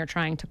assets, and you're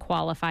trying to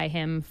qualify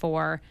him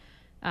for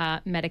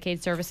Medicaid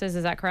services.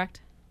 Is that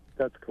correct?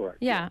 That's correct.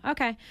 Yeah.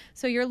 Okay.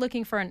 So you're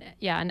looking for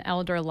an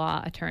elder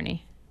law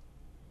attorney.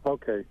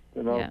 Okay.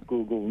 Then I'll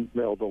Google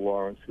elder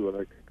law and see what I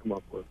can come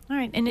up with. All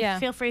right. And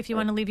feel free if you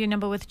want to leave your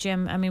number with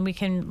Jim. I mean, we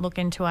can look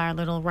into our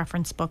little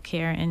reference book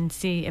here and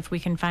see if we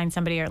can find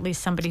somebody, or at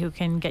least somebody who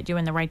can get you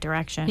in the right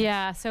direction.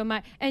 Yeah. So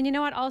and you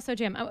know what? Also,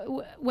 Jim,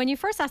 when you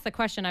first asked the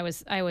question, I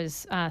was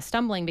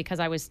stumbling because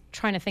I was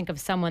trying to think of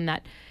someone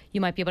that you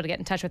might be able to get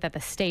in touch with at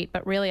the state.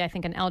 But really, I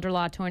think an elder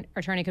law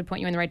attorney could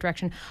point you in the right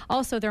direction.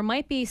 Also, there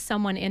might be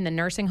someone in the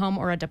nursing home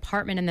or a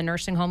department in the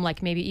nursing home,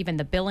 like maybe even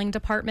the billing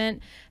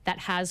department, that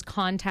has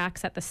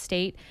contacts at the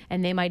state,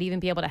 and they might even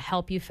be able to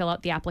help you fill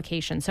out the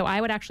application. So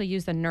I would actually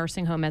use the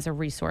nursing home as a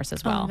resource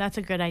as well. Oh, that's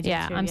a good idea.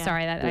 Yeah, too, I'm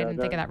sorry that I didn't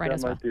think of that right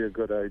as well. That might be a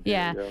good idea.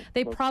 Yeah,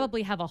 they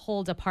probably have a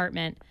whole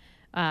department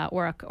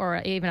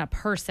or even a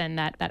person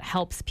that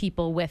helps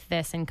people with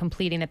this and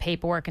completing the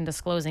paperwork and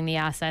disclosing the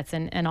assets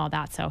and all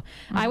that. So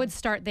I would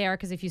start there,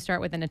 because if you start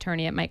with an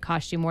attorney, it might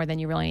cost you more than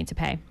you really need to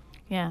pay.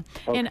 Yeah,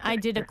 and I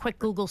did a quick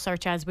Google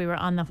search as we were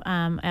on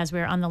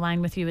the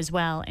line with you as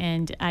well,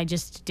 and I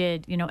just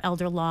did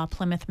elder law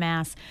Plymouth,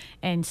 Mass,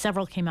 and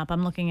several came up.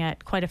 I'm looking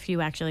at quite a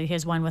few actually.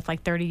 Here's one with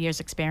like 30 years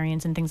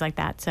experience and things like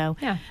that. So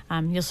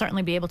you'll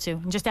certainly be able to.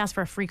 And just ask for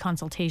a free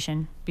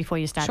consultation before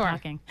you start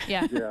talking.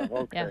 Yeah. Yeah.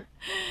 Okay.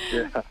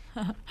 Yeah.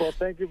 Well,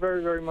 thank you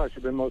very, very much.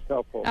 You've been most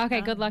helpful.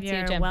 Okay. Good luck to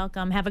you, Jim. You're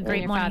welcome. Have a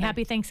great morning. Father.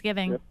 Happy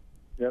Thanksgiving.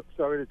 Yep.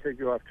 Sorry to take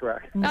you off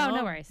track.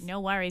 No worries. No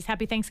worries.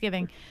 Happy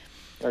Thanksgiving.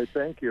 All right,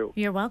 thank you.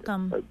 You're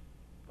welcome.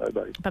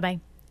 Bye-bye. Bye-bye.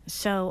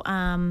 So,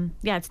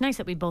 it's nice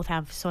that we both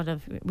have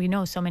we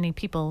know so many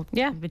people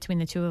between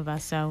the two of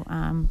us. So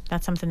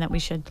that's something that we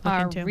should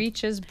look into. Our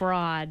reach is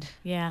broad.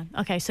 Yeah.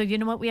 Okay. So you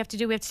know what we have to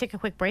do? We have to take a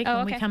quick break.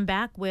 When we come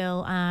back,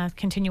 we'll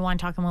continue on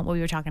talking about what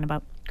we were talking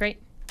about. Great.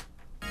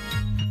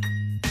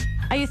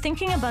 Are you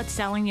thinking about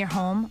selling your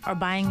home or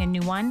buying a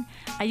new one?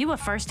 Are you a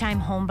first-time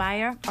home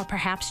buyer or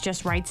perhaps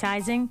just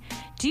right-sizing?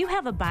 Do you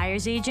have a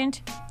buyer's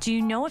agent? Do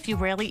you know if you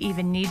really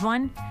even need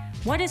one?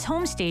 What is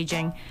home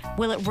staging?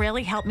 Will it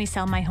really help me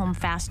sell my home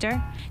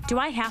faster? Do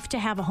I have to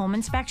have a home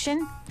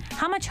inspection?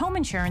 How much home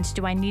insurance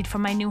do I need for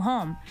my new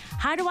home?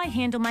 How do I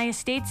handle my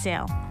estate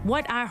sale?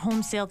 What are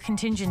home sale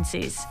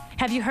contingencies?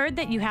 Have you heard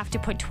that you have to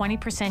put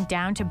 20%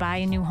 down to buy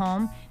a new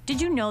home?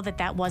 Did you know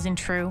that wasn't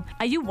true?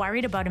 Are you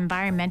worried about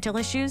environmental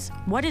issues?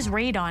 What is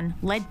radon,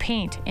 lead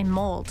paint, and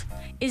mold?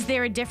 Is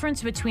there a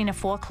difference between a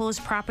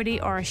foreclosed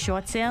property or a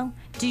short sale?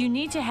 Do you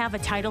need to have a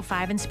Title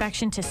V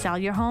inspection to sell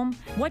your home?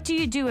 What do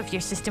you do if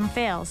your system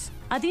fails?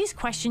 Are these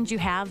questions you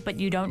have but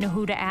you don't know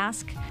who to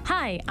ask?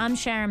 Hi, I'm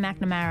Sharon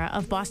McNamara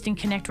of Boston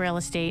Connect Real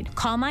Estate.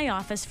 Call my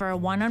office for a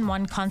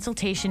one-on-one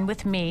consultation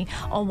with me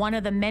or one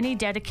of the many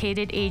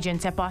dedicated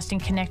agents at Boston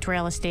Connect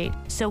Real Estate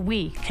so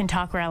we can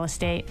talk real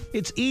estate.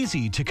 It's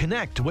easy to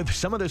connect with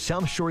some of the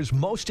South Shore's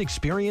most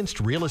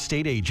experienced real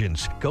estate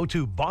agents. Go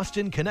to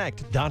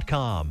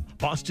bostonconnect.com,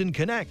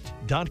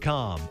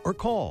 bostonconnect.com, or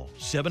call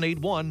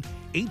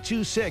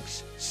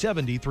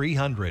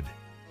 781-826-7300.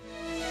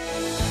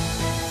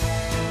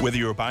 Whether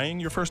you're buying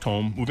your first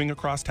home, moving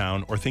across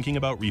town, or thinking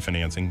about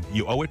refinancing,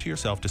 you owe it to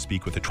yourself to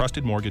speak with a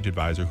trusted mortgage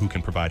advisor who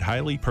can provide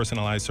highly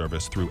personalized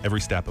service through every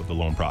step of the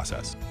loan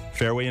process.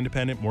 Fairway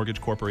Independent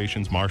Mortgage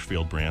Corporation's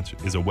Marshfield branch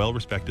is a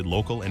well-respected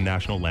local and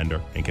national lender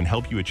and can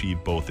help you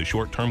achieve both the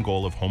short-term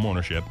goal of home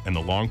ownership and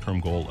the long-term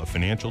goal of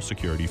financial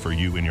security for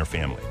you and your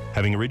family.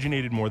 Having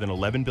originated more than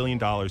 $11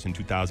 billion in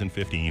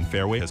 2015,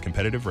 Fairway has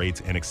competitive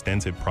rates and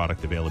extensive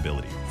product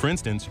availability. For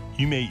instance,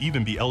 you may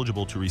even be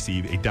eligible to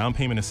receive a down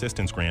payment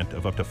assistance grant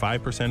of up to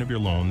 5% of your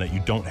loan that you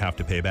don't have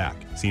to pay back.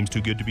 Seems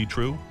too good to be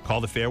true? Call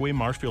the Fairway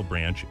Marshfield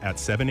branch at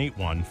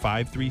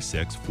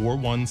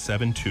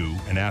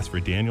 781-536-4172 and ask for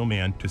Daniel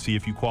Mann to see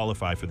if you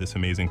qualify for this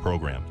amazing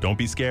program. Don't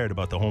be scared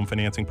about the home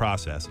financing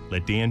process.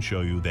 Let Dan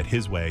show you that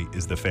his way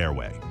is the fair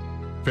way.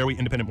 Fairway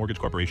Independent Mortgage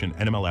Corporation,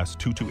 NMLS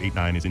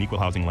 2289, is an equal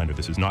housing lender.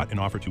 This is not an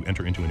offer to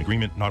enter into an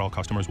agreement. Not all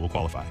customers will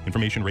qualify.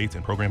 Information, rates,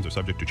 and programs are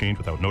subject to change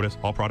without notice.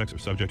 All products are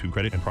subject to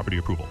credit and property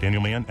approval.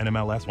 Daniel Mann,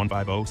 NMLS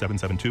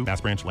 150772,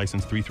 Mass Branch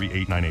License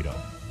 338980.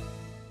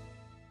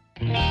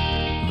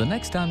 The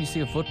next time you see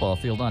a football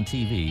field on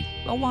TV,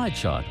 a wide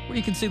shot where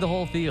you can see the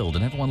whole field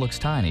and everyone looks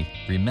tiny,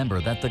 remember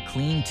that the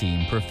Clean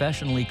Team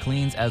professionally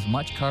cleans as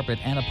much carpet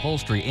and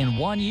upholstery in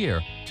 1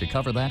 year to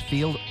cover that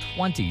field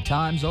 20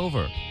 times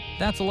over.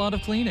 That's a lot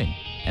of cleaning.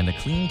 And the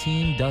Clean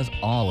Team does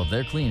all of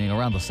their cleaning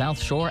around the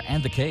South Shore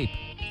and the Cape.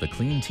 The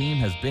Clean Team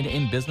has been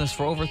in business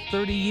for over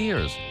 30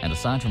 years, and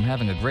aside from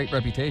having a great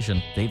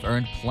reputation, they've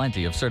earned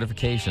plenty of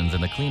certifications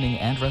in the cleaning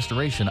and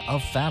restoration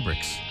of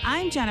fabrics.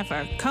 I'm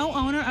Jennifer,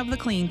 co-owner of the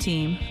Clean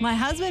Team. My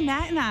husband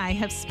Matt and I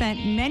have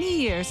spent many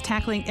years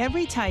tackling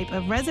every type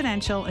of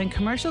residential and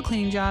commercial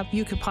cleaning job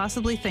you could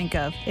possibly think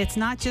of. It's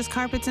not just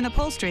carpets and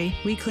upholstery.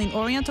 We clean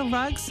oriental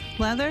rugs,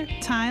 leather,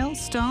 tile,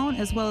 stone,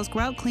 as well as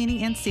grout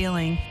cleaning and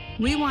sealing.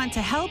 We want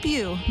to help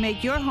you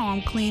make your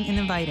home clean and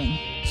inviting.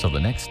 So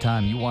the next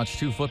time you watch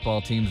two football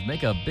teams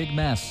make a big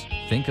mess,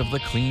 think of the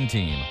Clean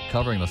Team,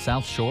 covering the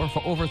South Shore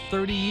for over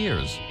 30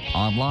 years.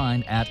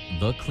 Online at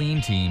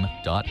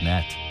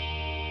thecleanteam.net.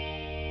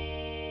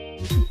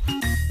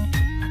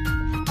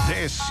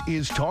 This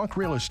is Talk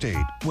Real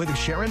Estate with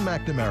Sharon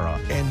McNamara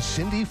and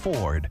Cindy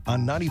Ford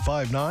on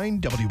 95.9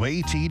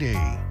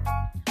 WATD.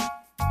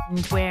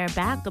 We're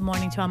back. Good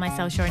morning to all my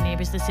South Shore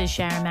neighbors. This is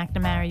Sharon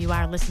McNamara. You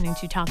are listening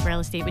to Talk Real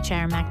Estate with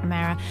Sharon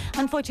McNamara.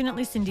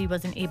 Unfortunately, Cindy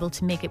wasn't able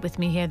to make it with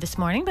me here this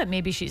morning, but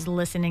maybe she's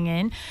listening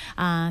in.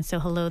 So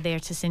hello there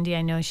to Cindy.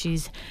 I know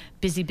she's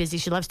busy.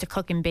 She loves to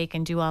cook and bake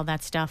and do all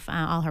that stuff,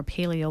 all her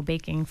paleo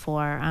baking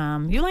for...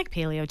 you like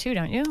paleo too,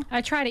 don't you?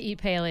 I try to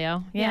eat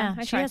paleo. Yeah,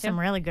 I she try has to. some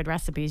really good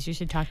recipes. You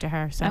should talk to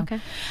her. So.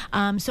 Okay.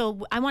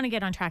 So I want to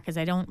get on track because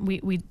I don't...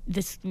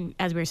 This,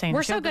 as we were saying...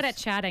 We're so good at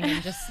chatting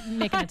and just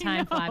making the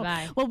time fly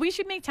by. Well, we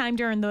should make time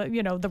during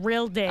the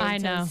real day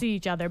to see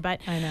each other.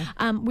 But I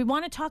know. We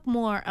want to talk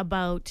more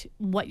about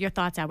what your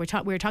thoughts are. We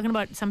were talking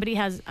about somebody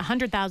has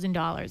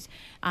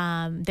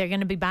 $100,000. They're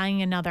going to be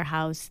buying another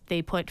house.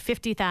 They put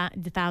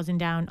 $50,000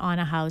 down on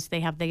a house.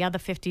 They have the other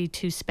 $50,000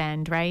 to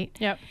spend, right?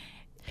 Yep.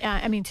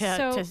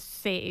 To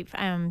save,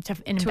 to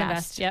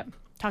invest. Yep.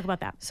 Talk about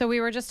that. So we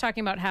were just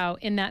talking about how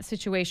in that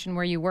situation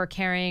where you were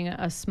carrying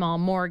a small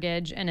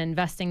mortgage and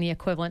investing the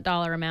equivalent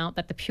dollar amount,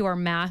 that the pure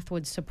math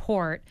would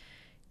support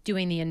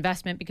doing the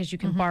investment because you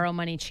can borrow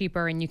money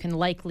cheaper and you can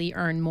likely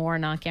earn more,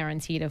 not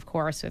guaranteed, of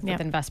course, with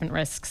investment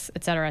risks,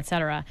 et cetera, et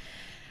cetera.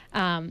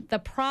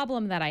 The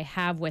problem that I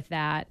have with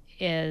that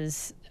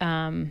is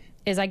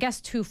I guess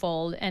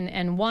twofold.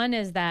 And one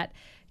is that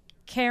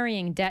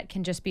carrying debt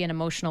can just be an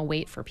emotional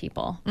weight for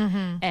people.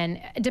 And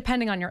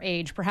depending on your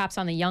age, perhaps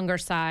on the younger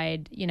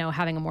side,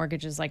 having a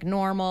mortgage is like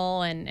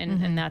normal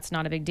and that's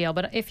not a big deal.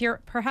 But if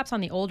you're perhaps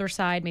on the older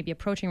side, maybe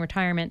approaching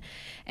retirement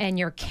and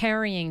you're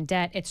carrying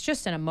debt, it's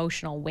just an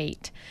emotional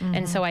weight.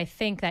 And so I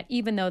think that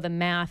even though the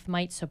math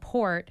might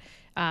support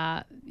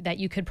that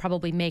you could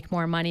probably make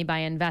more money by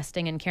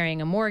investing and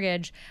carrying a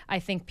mortgage, I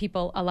think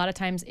people a lot of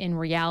times in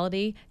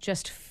reality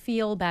just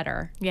feel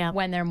better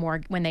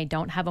when they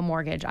don't have a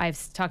mortgage.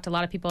 I've talked to a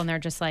lot of people and they're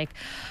just like,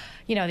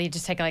 they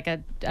just take like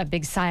a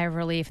big sigh of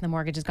relief and the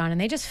mortgage is gone and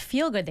they just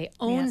feel good. They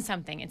own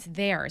something. It's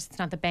theirs. It's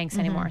not the bank's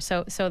anymore.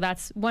 So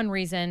that's one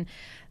reason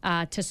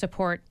to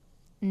support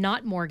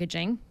not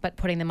mortgaging, but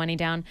putting the money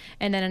down.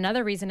 And then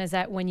another reason is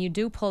that when you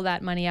do pull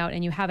that money out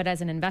and you have it as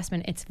an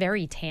investment, it's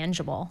very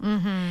tangible.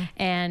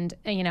 And,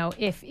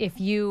 if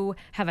you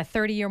have a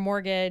 30-year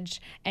mortgage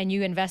and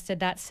you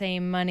invested that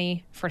same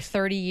money for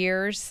 30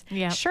 years,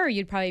 sure,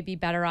 you'd probably be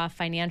better off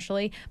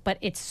financially, but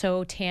it's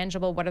so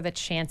tangible. What are the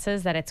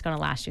chances that it's going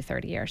to last you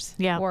 30 years?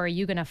 Or are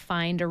you going to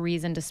find a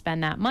reason to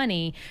spend that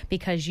money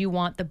because you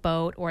want the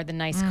boat or the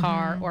nice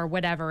car or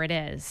whatever it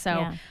is?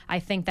 So I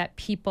think that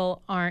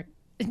people aren't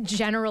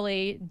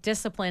generally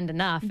disciplined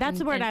enough. That's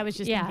the word I was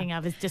just thinking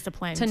of, is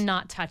disciplined. To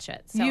not touch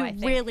it. So you I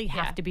think, really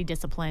have to be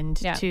disciplined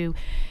to,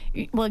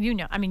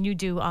 you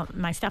do all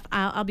my stuff.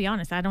 I'll be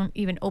honest, I don't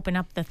even open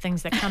up the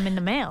things that come in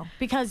the mail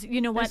because you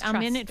know what, There's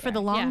I'm in trust it for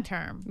the long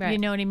term. You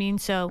know what I mean?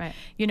 So,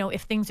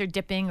 if things are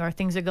dipping or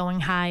things are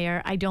going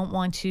higher, I don't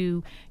want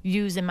to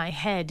use in my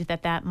head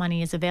that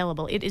money is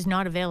available. It is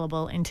not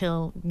available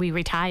until we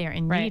retire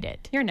and need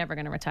it. You're never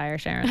going to retire,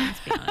 Sharon. Let's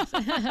be honest.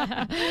 All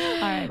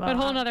right. But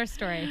whole nother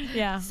story.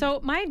 Yeah. So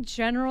my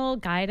general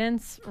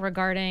guidance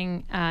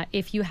regarding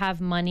if you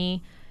have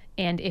money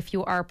and if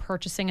you are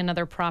purchasing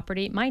another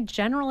property, my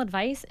general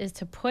advice is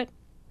to put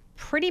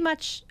pretty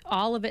much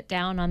all of it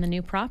down on the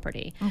new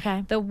property.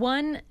 Okay. The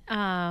one,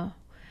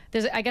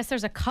 there's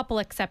a couple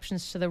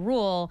exceptions to the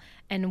rule,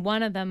 and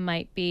one of them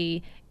might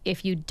be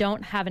if you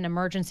don't have an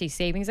emergency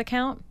savings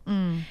account.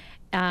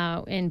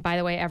 And by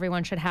the way,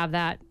 everyone should have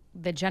that.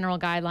 The general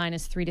guideline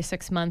is 3 to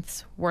 6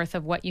 months worth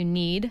of what you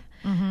need.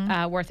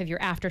 worth of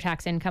your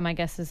after-tax income, I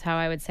guess is how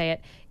I would say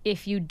it.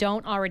 If you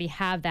don't already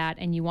have that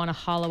and you want to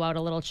hollow out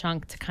a little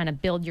chunk to kind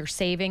of build your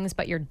savings,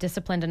 but you're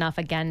disciplined enough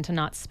again to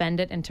not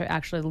spend it and to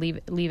actually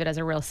leave it as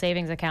a real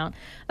savings account,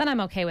 then I'm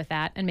okay with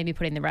that, and maybe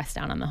putting the rest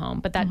down on the home.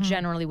 But that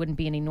generally wouldn't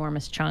be an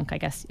enormous chunk. I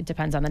guess it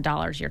depends on the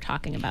dollars you're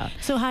talking about.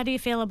 So how do you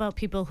feel about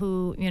people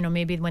who,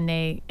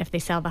 maybe if they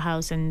sell the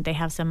house and they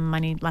have some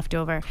money left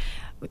over,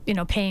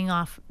 paying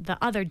off the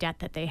other debt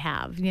that they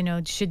have?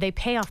 Should they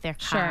pay off their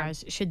cars?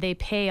 Sure. Should they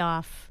pay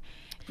off,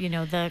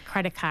 the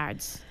credit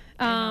cards?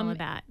 All of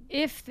that.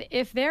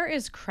 If there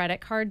is credit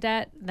card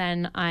debt,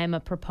 then I'm a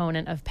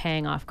proponent of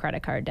paying off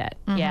credit card debt.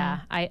 Yeah,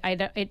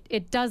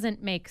 it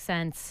doesn't make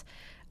sense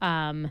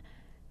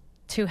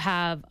to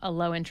have a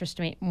low interest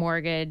rate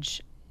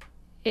mortgage.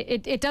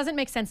 It doesn't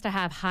make sense to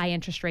have high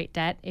interest rate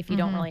debt if you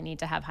don't really need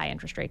to have high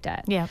interest rate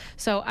debt. Yeah.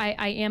 So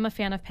I am a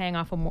fan of paying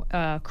off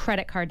a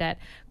credit card debt.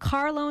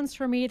 Car loans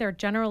for me, they're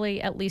generally,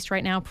 at least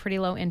right now, pretty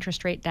low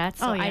interest rate debt.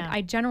 So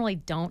I generally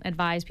don't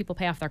advise people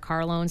pay off their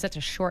car loans. That's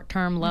a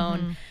short-term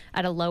loan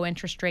at a low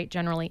interest rate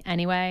generally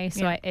anyway.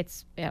 So I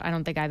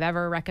don't think I've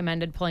ever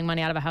recommended pulling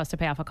money out of a house to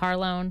pay off a car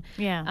loan.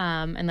 Yeah.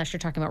 Unless you're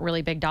talking about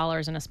really big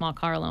dollars in a small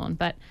car loan.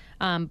 But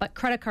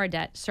credit card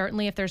debt,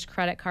 certainly if there's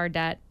credit card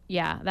debt,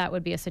 yeah, that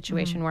would be a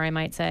situation where I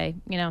might say,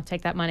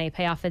 take that money,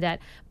 pay off the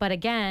debt. But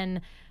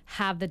again,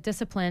 have the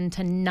discipline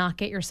to not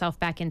get yourself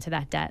back into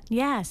that debt.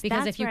 Yes,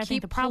 because if you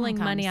keep pulling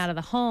money out of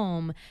the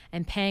home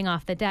and paying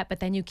off the debt,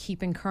 but then you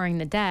keep incurring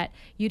the debt,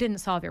 you didn't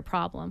solve your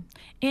problem.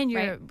 And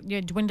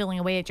you're dwindling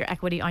away at your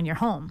equity on your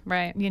home.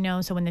 Right.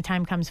 So when the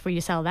time comes for you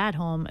to sell that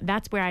home,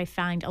 that's where I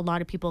find a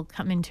lot of people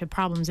come into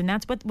problems. And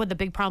that's what the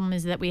big problem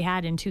is that we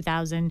had in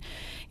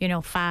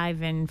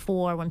 2005 and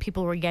 2004 when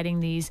people were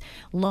getting these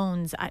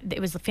loans. It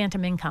was the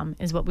phantom income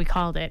is what we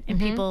called it. And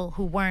people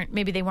who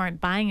maybe they weren't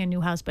buying a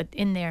new house, but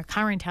in their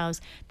current house,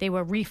 they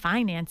were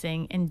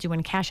refinancing and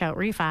doing cash out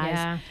refis.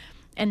 Yeah.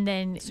 And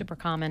then super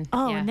common.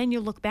 And then you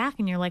look back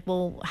and you're like,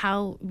 well,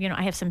 how,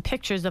 I have some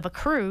pictures of a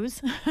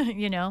cruise,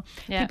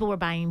 people were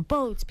buying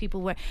boats,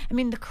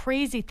 the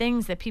crazy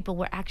things that people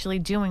were actually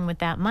doing with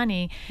that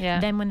money. Yeah.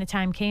 Then when the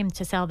time came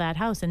to sell that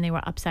house and they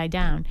were upside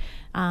down.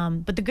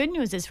 But the good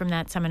news is from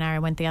that seminar I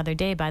went the other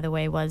day, by the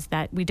way, was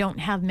that we don't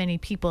have many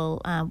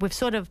people, we've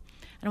sort of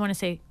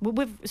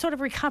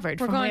recovered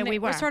from where we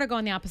were. We're sort of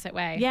going the opposite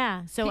way.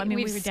 Yeah. So,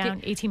 we were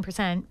down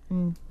 18%,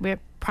 and we're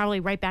probably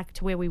right back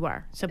to where we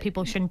were. So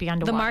people shouldn't be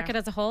underwater. The market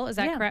as a whole, is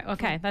that correct?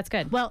 Okay, that's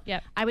good. Well,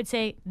 I would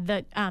say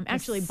that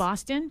actually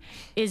Boston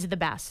is the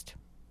best.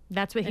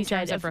 That's what he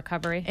said. In terms of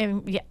recovery?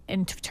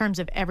 In terms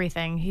of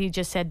everything. He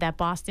just said that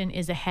Boston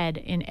is ahead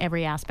in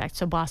every aspect.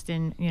 So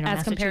Boston,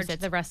 as compared to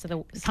the rest of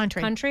the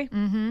country?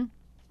 Mm-hmm.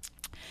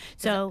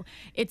 So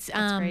it's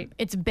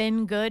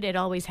been good. It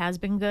always has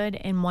been good.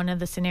 And one of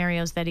the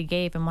scenarios that he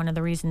gave, and one of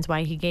the reasons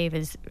why he gave,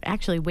 is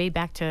actually way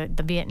back to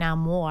the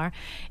Vietnam War.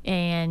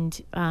 And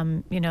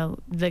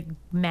the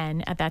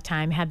men at that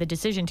time had the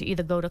decision to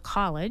either go to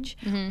college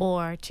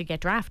or to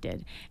get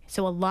drafted.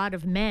 So a lot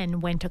of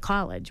men went to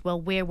college. Well,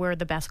 where were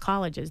the best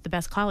colleges? The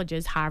best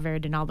colleges,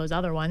 Harvard and all those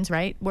other ones,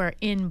 right, were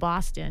in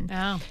Boston.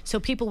 Oh. So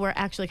people were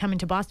actually coming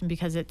to Boston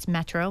because it's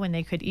metro and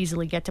they could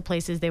easily get to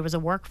places. There was a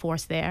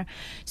workforce there.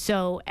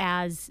 So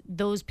as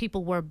those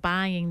people were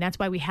buying, that's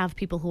why we have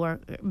people who are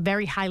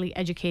very highly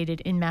educated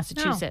in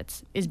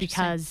Massachusetts, is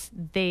because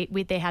they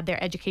had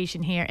their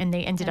education here and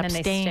they ended up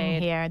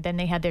staying here. Then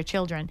they had their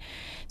children.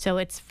 So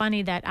it's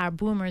funny that our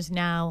boomers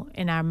now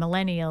and our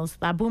millennials,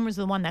 our boomers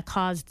are the one that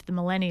caused the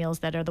millennials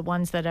that are the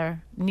ones that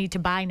need to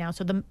buy now.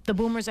 So the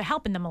boomers are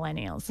helping the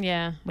millennials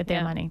with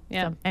their money.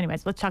 Yeah. So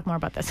anyways, let's talk more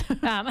about this. No,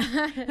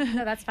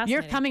 that's fascinating.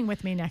 You're coming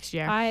with me next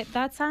year.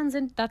 That sounds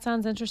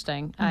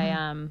interesting.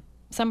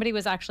 Somebody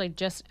was actually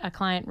a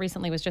client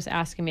recently was just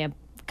asking me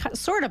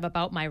sort of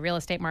about my real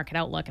estate market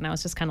outlook, and I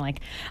was just kind of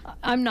like,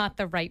 I'm not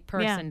the right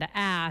person to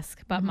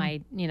ask, but I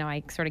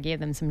sort of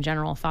gave them some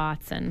general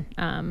thoughts, and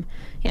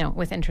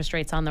with interest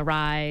rates on the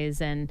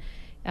rise, and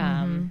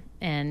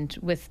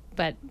with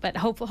but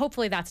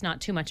hopefully that's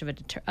not too much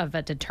of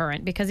a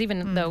deterrent, because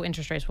even though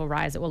interest rates will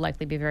rise, it will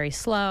likely be very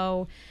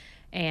slow.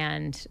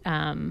 And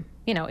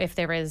if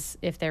there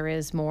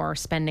is more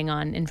spending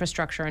on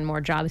infrastructure and more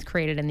jobs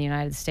created in the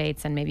United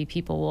States, and maybe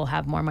people will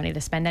have more money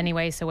to spend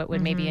anyway, so it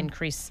would maybe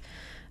increase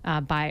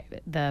by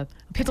the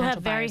people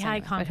have very high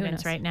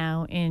confidence right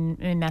now in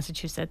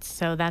Massachusetts,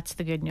 so that's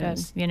the good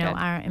news. Good.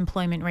 Our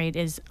employment rate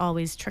is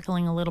always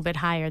trickling a little bit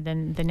higher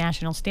than the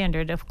national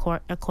standard,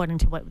 according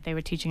to what they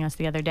were teaching us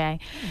the other day.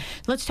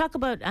 Let's talk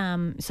about.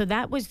 So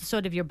that was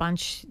sort of your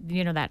bunch.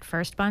 That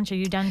first bunch. Are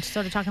you done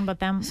sort of talking about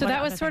them? So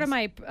that was sort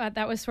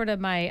of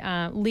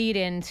my lead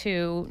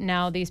into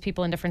now these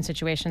people in different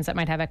situations that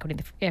might have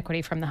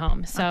equity from the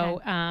home. So.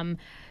 Okay.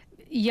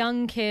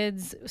 Young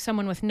kids,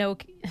 someone with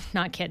not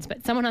kids,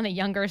 but someone on the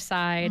younger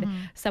side,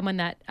 someone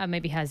that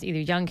maybe has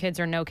either young kids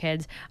or no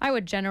kids. I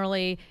would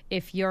generally,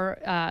 if you're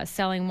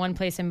selling one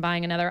place and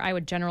buying another, I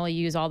would generally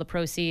use all the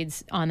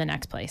proceeds on the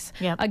next place.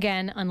 Yep.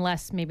 Again,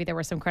 unless maybe there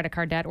was some credit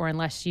card debt, or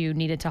unless you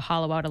needed to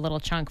hollow out a little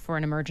chunk for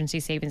an emergency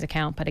savings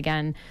account. But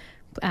again,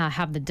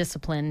 have the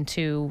discipline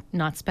to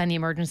not spend the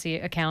emergency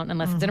account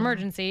unless it's an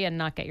emergency and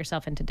not get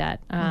yourself into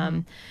debt.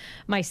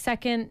 My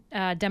second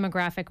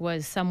demographic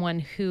was someone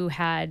who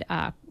had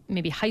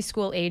maybe high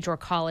school age or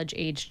college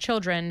age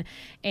children,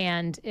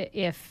 and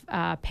if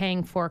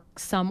paying for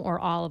some or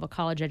all of a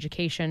college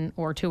education,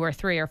 or 2 or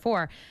 3 or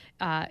 4,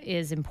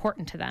 is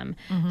important to them.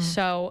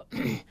 So,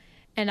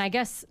 and I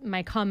guess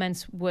my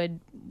comments would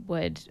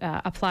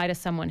apply to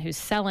someone who's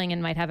selling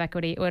and might have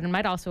equity, and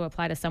might also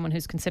apply to someone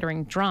who's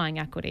considering drawing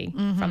equity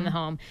from the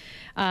home.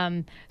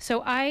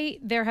 So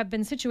there have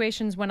been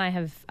situations when I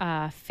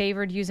have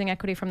favored using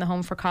equity from the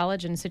home for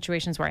college, and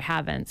situations where I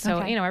haven't. So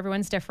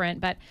everyone's different,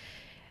 but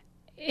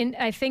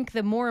I think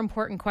the more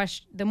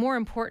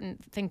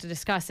important thing to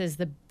discuss is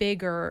the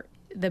bigger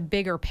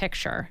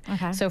picture.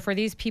 So for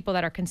these people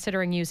that are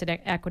considering using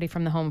equity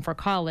from the home for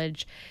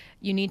college,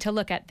 you need to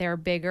look at their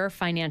bigger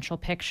financial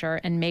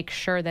picture and make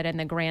sure that in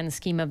the grand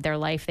scheme of their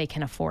life, they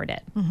can afford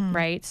it,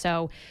 right?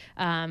 So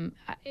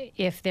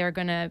if they're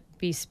going to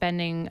be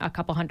spending a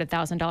couple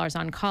 $100,000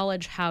 on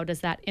college, how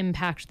does that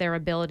impact their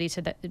ability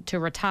to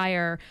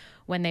retire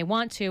when they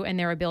want to, and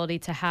their ability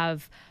to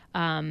have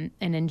an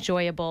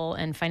enjoyable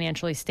and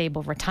financially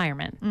stable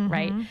retirement,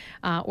 right?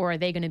 Or are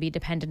they going to be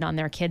dependent on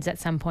their kids at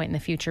some point in the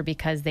future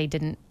because they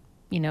didn't,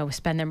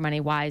 spend their money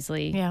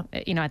wisely,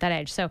 at that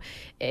age? So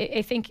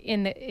I think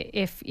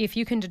if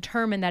you can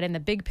determine that in the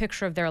big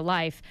picture of their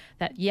life,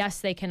 that yes,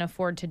 they can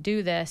afford to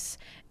do this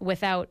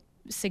without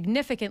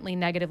significantly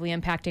negatively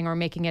impacting or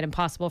making it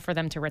impossible for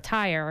them to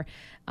retire,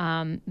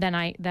 then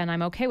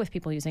I'm okay with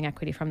people using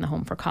equity from the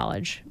home for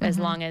college, as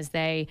long as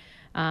they,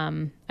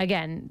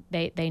 again,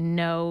 they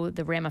know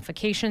the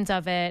ramifications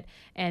of it,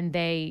 and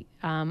they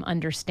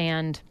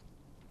understand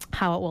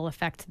how it will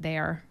affect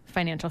their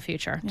financial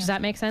future. Does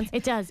that make sense?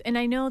 It does. And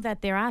I know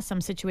that there are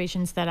some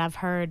situations that I've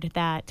heard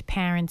that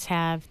parents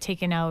have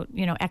taken out,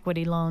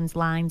 equity loans,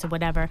 lines, or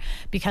whatever,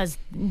 because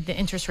the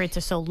interest rates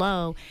are so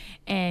low.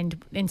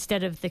 And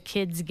instead of the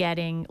kids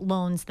getting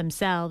loans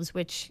themselves,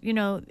 which,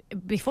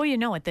 before you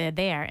know it, they're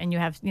there, and you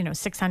have,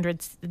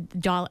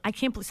 $600. I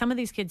can't believe some of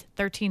these kids,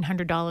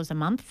 $1,300 a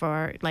month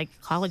for like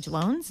college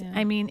loans. Yeah.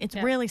 I mean, it's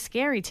really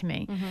scary to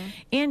me.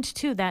 And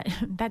too, that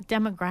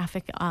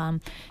demographic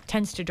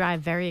tends to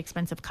drive very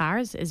expensive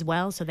cars as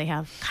well. So they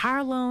have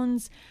car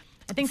loans.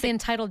 I think it's the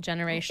entitled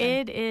generation.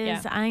 It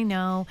is, I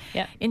know.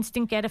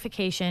 Instant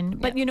gratification.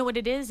 But you know what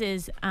it is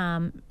the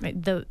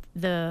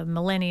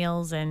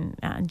millennials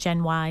and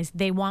Gen Ys,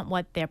 they want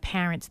what their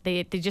parents,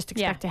 they just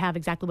expect to have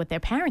exactly what their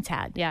parents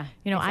had.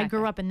 Exactly. I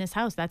grew up in this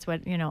house. That's what,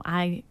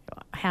 I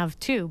have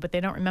too, but they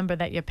don't remember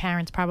that your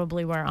parents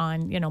probably were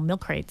on,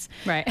 milk crates.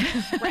 Right.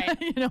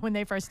 When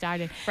they first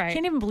started. Right.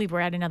 Can't even believe we're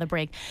at another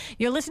break.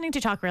 You're listening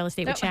to Talk Real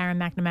Estate with Sharon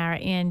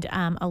McNamara and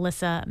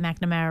Alyssa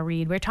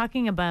McNamara-Reed. We're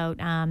talking about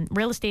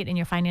real estate in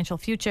your financial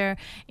future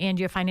and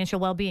your financial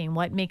well-being.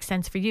 What makes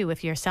sense for you?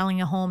 If you're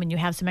selling a home and you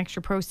have some extra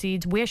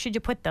proceeds, where should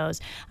you put those?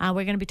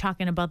 We're going to be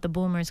talking about the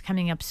boomers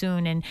coming up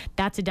soon, and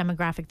that's a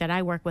demographic that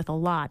I work with a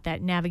lot,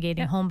 that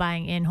navigating home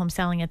buying and home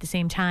selling at the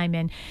same time,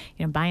 and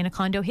buying a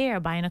condo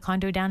here, buying a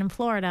condo down in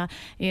Florida.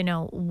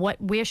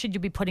 Where should you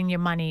be putting your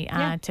money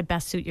to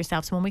best suit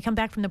yourself? So when we come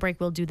back from the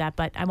break, we'll do that.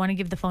 But I want to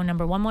give the phone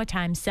number one more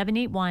time,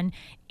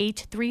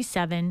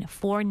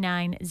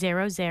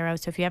 781-837-4900.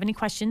 So if you have any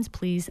questions,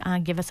 please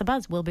give us a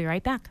buzz. We'll be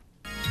right back.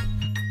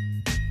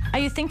 Are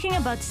you thinking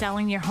about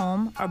selling your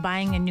home or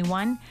buying a new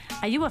one?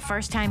 Are you a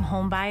first-time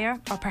home buyer,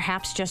 or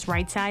perhaps just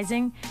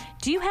right-sizing?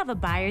 Do you have a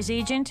buyer's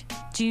agent?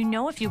 Do you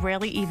know if you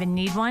really even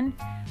need one?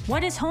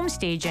 What is home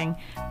staging?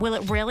 Will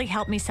it really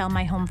help me sell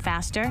my home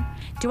faster?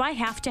 Do I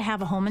have to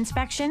have a home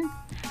inspection?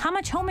 How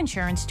much home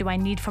insurance do I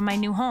need for my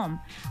new home?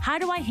 How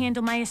do I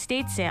handle my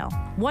estate sale?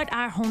 What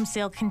are home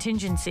sale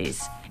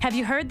contingencies? Have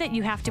you heard that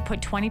you have to put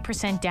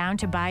 20% down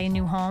to buy a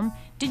new home?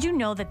 Did you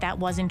know that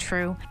wasn't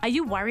true? Are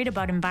you worried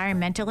about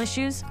environmental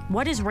issues?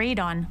 What is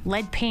radon,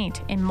 lead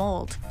paint, and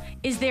mold?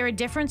 Is there a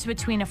difference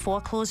between a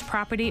foreclosed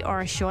property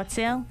or a short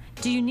sale?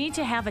 Do you need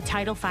to have a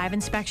Title V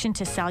inspection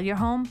to sell your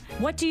home?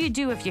 What do you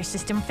do if your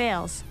system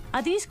fails?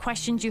 Are these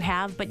questions you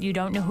have but you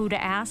don't know who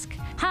to ask?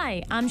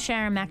 Hi, I'm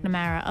Sharon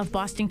McNamara of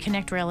Boston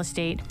Connect Real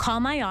Estate. Call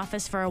my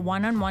office for a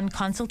one-on-one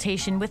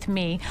consultation with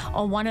me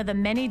or one of the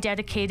many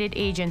dedicated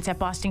agents at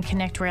Boston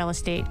Connect Real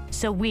Estate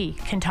so we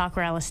can talk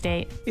real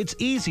estate. It's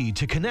easy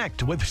to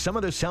connect with some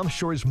of the South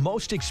Shore's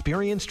most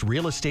experienced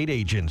real estate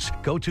agents.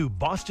 Go to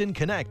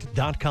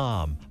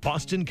bostonconnect.com,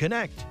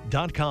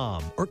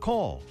 bostonconnect.com, or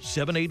call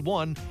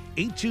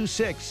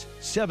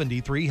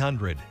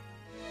 781-826-7300.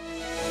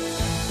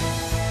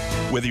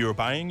 Whether you're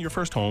buying your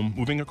first home,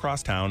 moving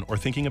across town, or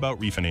thinking about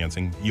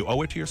refinancing, you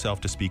owe it to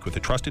yourself to speak with a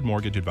trusted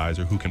mortgage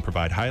advisor who can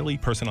provide highly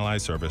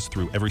personalized service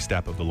through every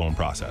step of the loan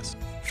process.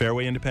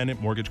 Fairway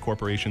Independent Mortgage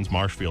Corporation's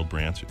Marshfield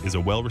branch is a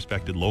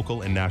well-respected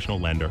local and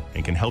national lender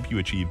and can help you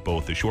achieve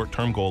both the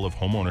short-term goal of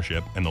home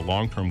ownership and the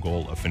long-term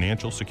goal of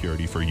financial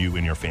security for you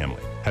and your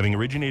family. Having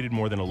originated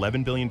more than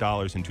 $11 billion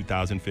in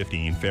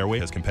 2015, Fairway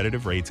has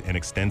competitive rates and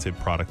extensive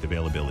product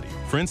availability.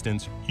 For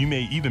instance, you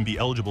may even be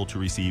eligible to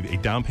receive a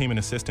down payment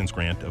assistance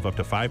grant of up to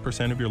to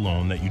 5% of your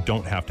loan that you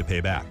don't have to pay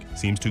back.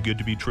 Seems too good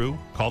to be true?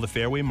 Call the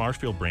Fairway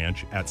Marshfield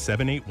branch at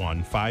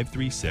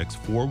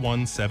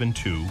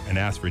 781-536-4172 and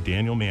ask for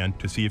Daniel Mann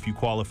to see if you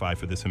qualify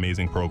for this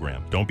amazing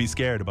program. Don't be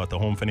scared about the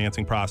home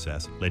financing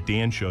process. Let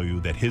Dan show you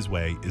that his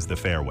way is the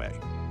fair way.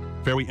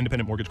 Fairway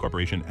Independent Mortgage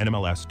Corporation,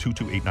 NMLS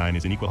 2289,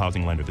 is an equal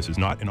housing lender. This is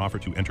not an offer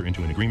to enter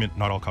into an agreement.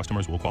 Not all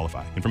customers will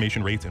qualify.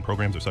 Information, rates, and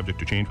programs are subject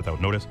to change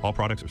without notice. All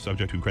products are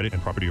subject to credit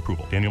and property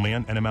approval. Daniel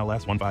Mann,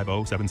 NMLS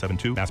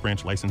 150772, Mass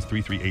Branch License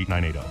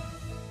 358980.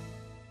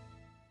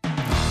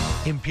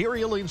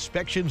 Imperial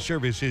Inspection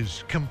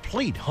Services,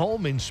 complete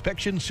home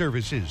inspection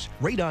services.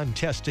 Radon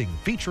testing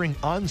featuring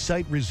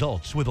on-site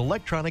results with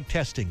electronic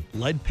testing,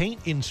 lead paint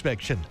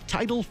inspection,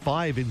 Title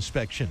V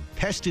inspection,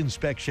 pest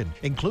inspection,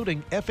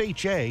 including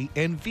FHA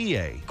and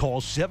VA.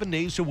 Call 7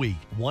 days a week,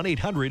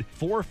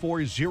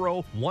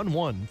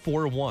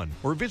 1-800-440-1141,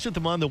 or visit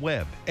them on the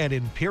web at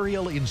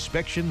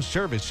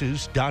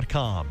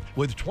imperialinspectionservices.com.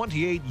 With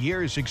 28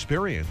 years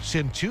experience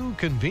in 2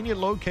 convenient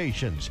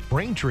locations,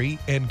 Braintree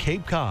and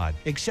Cape Cod,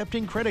 accepting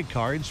credit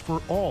cards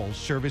for all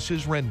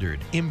services rendered.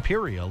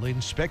 Imperial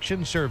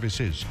Inspection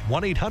Services,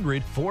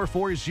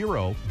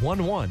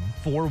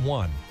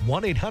 1-800-440-1141.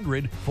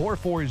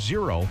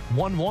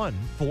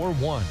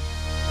 1-800-440-1141.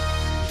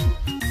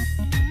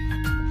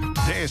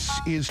 This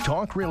is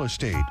Talk Real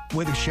Estate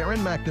with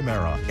Sharon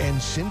McNamara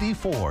and Cindy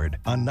Ford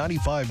on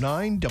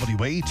 95.9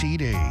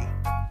 WATD.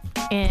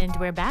 And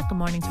we're back. Good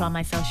morning to all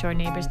my South Shore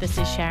neighbors. This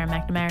is Sharon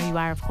McNamara. You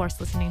are, of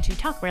course, listening to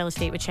Talk Real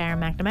Estate with Sharon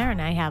McNamara,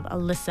 and I have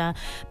Alyssa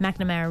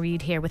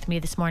McNamara-Reed here with me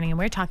this morning, and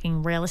we're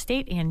talking real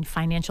estate and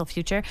financial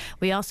future.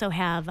 We also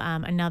have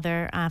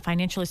another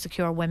financially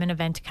secure women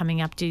event coming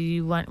up. Do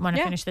you want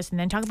to finish this and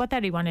then talk about that,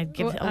 or do you want to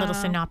give a little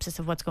synopsis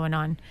of what's going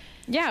on?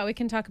 Yeah, we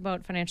can talk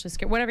about financially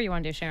secure, whatever you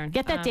want to do, Sharon.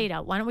 Get that date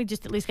out. Why don't we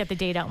just at least get the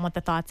date out and what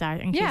the thoughts are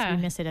in case we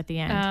miss it at the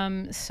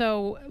end?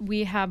 So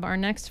we have our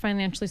next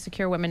financially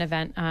secure women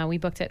event. We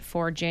booked it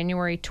for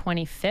January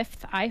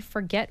 25th. I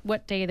forget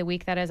what day of the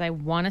week that is. I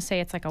want to say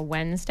it's like a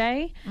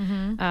Wednesday.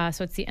 Mm-hmm.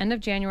 So it's the end of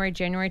January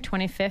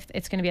 25th.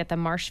 It's going to be at the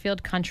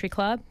Marshfield Country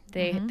Club.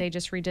 They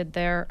just redid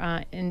their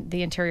in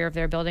the interior of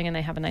their building, and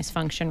they have a nice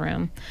function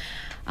room.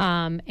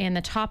 And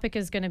the topic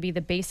is going to be the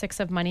basics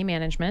of money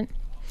management.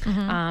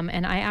 Mm-hmm.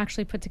 And I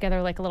actually put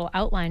together like a little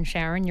outline,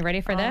 Sharon. You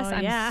ready for this?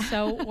 I'm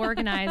so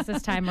organized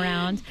this time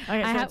around.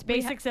 Okay, so it's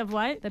basics of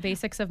what? The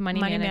basics of money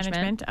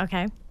management.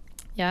 Okay.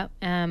 Yeah.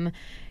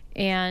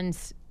 And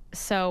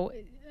so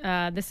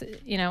this,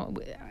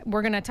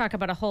 we're going to talk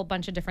about a whole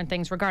bunch of different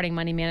things regarding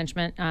money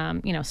management,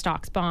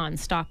 stocks,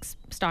 bonds,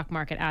 stock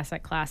market,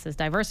 asset classes,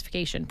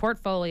 diversification,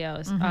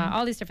 portfolios,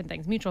 all these different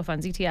things, mutual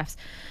funds, ETFs.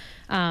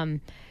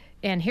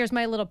 And here's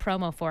my little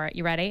promo for it.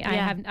 You ready?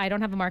 Yeah. I don't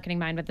have a marketing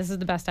mind, but this is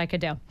the best I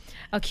could do.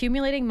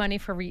 Accumulating money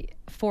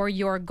for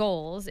your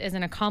goals is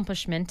an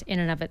accomplishment in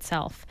and of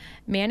itself.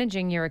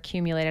 Managing your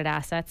accumulated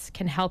assets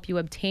can help you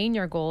obtain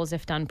your goals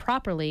if done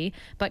properly,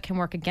 but can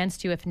work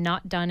against you if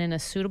not done in a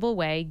suitable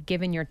way,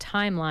 given your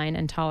timeline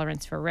and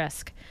tolerance for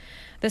risk.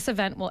 This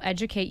event will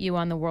educate you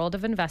on the world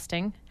of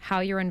investing, how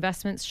your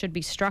investments should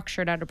be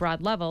structured at a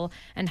broad level,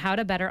 and how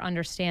to better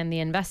understand the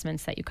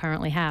investments that you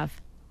currently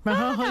have.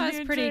 Oh, that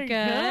was pretty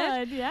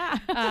good.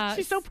 Yeah.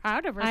 She's so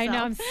proud of herself. I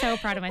know. I'm so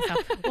proud of myself.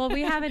 Well,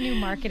 we have a new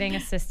marketing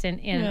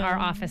assistant in our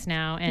office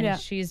now, and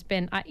she's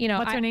been,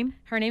 What's her name?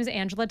 Her name's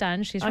Angela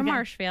Dunn. She's from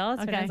Marshfield.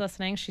 So anyone's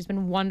listening. She's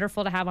been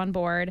wonderful to have on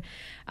board.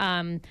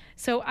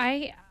 So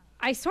I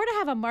sort of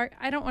have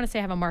I don't want to say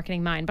I have a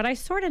marketing mind, but I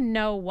sort of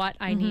know what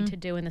I need to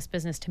do in this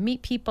business to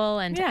meet people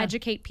and to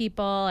educate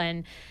people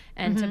and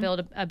to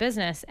build a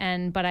business.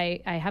 But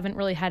I haven't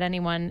really had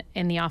anyone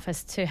in the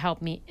office to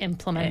help me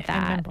implement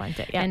that.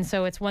 And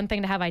so it's one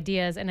thing to have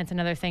ideas, and it's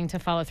another thing to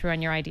follow through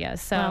on your ideas.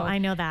 So I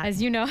know that.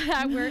 As you know,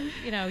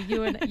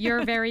 that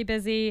you're very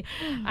busy,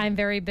 I'm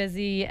very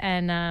busy,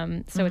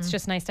 and so it's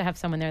just nice to have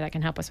someone there that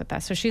can help us with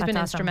that. So she's been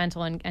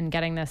instrumental in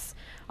getting this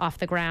off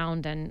the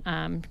ground,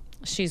 and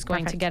she's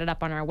going to get it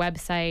up on our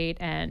website,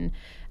 and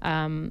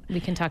we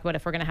can talk about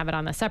if we're going to have it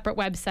on a separate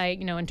website,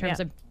 in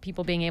terms of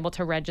people being able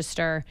to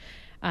register.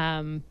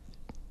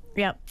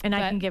 Yep, and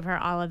I can give her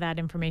all of that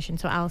information.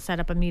 So I'll set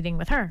up a meeting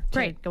with her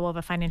to go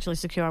over Financially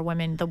Secure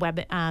Women, the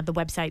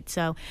website.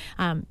 So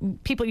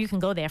people, you can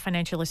go there,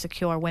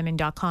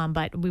 financiallysecurewomen.com,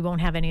 but we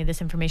won't have any of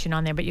this information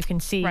on there. But you can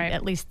see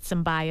at least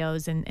some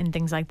bios and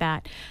things like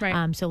that.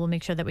 Right. So we'll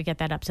make sure that we get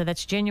that up. So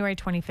that's January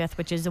 25th,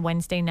 which is a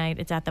Wednesday night.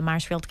 It's at the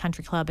Marshfield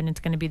Country Club, and it's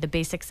going to be the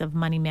basics of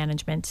money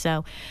management.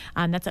 So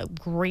that's a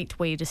great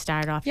way to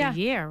start off the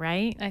year,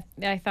 right?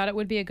 I thought it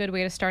would be a good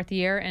way to start the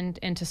year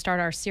and to start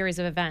our series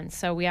of events.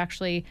 So we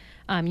actually...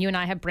 you and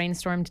I have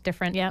brainstormed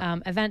different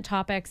event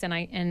topics, and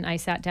I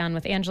sat down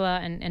with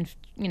Angela and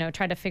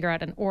tried to figure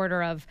out an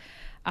order of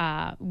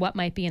what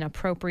might be an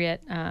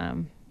appropriate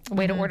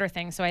way to order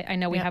things. So I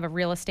know we have a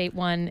real estate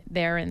one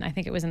there, and I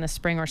think it was in the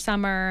spring or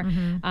summer.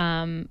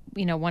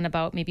 One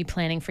about maybe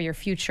planning for your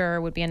future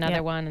would be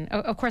another one. And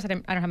of course, I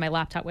don't have my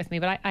laptop with me,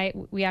 but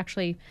we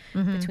actually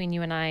between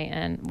you and I,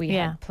 and we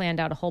had planned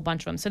out a whole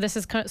bunch of them. So this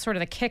is sort of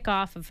the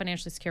kickoff of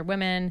Financially Secure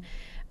Women.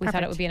 we thought it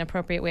Perfect. would be an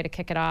appropriate way to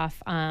kick it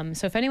off.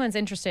 So if anyone's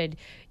interested,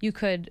 you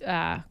could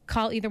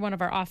call either one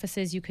of our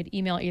offices. You could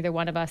email either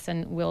one of us,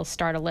 and we'll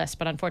start a list.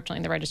 But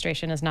unfortunately, the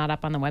registration is not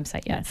up on the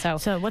website yet.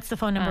 So what's the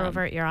phone number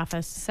over at your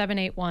office?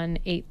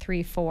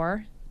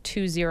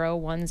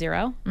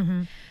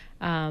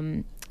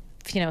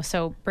 781-834-2010.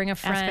 So bring a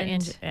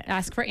friend.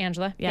 Ask for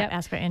Angela. Yeah, Yep.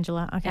 ask for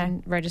Angela. Okay.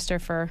 And register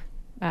for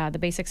the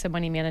basics of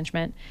money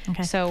management.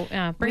 Okay. So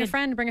bring a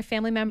friend, bring a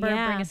family member,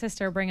 Yeah. bring a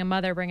sister, bring a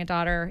mother, bring a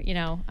daughter,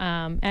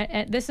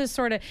 and this is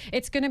sort of,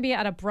 it's going to be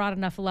at a broad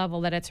enough level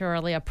that it's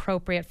really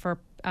appropriate for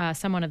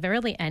someone of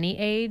really any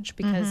age,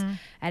 because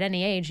at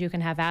any age you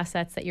can have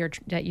assets that you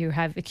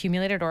have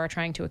accumulated or are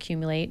trying to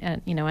accumulate,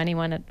 and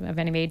anyone of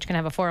any age can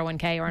have a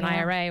 401k or an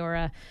IRA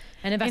or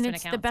an investment and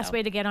it's account. the best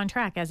way to get on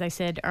track, as I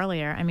said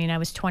earlier. I mean, I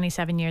was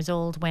 27 years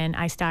old when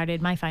I started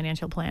my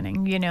financial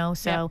planning,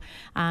 so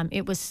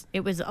it was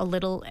a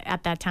little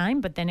at that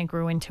time, but then it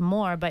grew into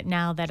more. But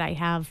now that I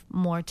have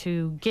more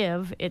to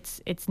give,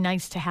 it's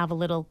nice to have a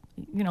little,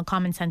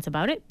 common sense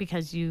about it,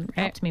 because you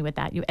helped me with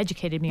that. You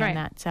educated me on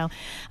that. So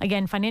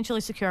again,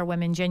 Financially Secure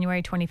Women,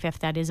 January 25th.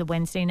 That is a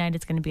Wednesday night.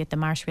 It's going to be at the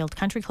Marshfield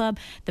Country Club.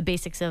 The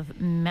basics of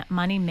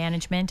money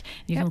management.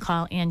 You can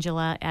call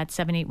Angela at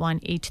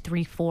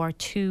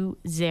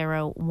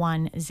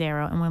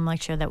 781-834-2010, and we'll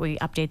make sure that we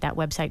update that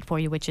website for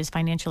you, which is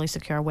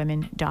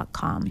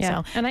financiallysecurewomen.com. Yeah.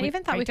 So and I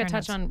even thought we could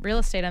touch on real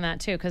estate on that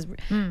too, because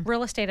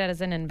real estate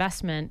as an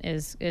investment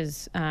is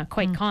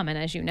quite common,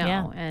 as you know.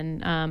 Yeah.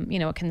 And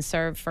it can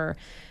serve for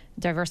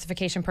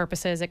diversification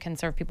purposes. It can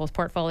serve people's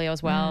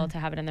portfolios well to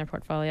have it in their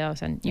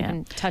portfolios, and you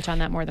can touch on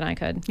that more than I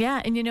could.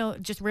 Yeah, and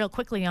just real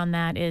quickly on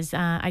that is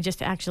I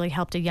just actually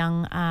helped a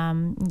young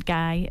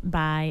guy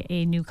buy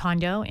a new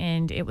condo,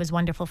 and it was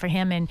wonderful for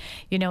him. And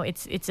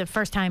it's a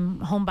first-time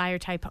home buyer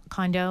type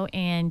condo,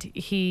 and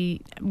we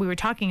were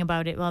talking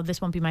about it. Well,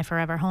 this won't be my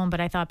forever home, but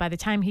I thought by the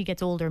time he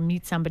gets older,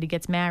 meets somebody,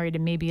 gets married,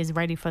 and maybe is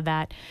ready for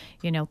that,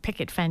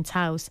 picket fence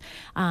house,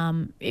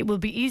 it will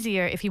be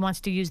easier if he wants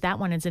to use that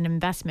one as an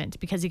investment,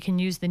 because he can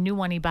use the new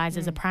one he buys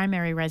as a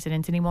primary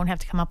residence, and he won't have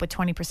to come up with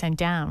 20%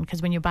 down, because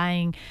when you're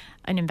buying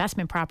an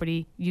investment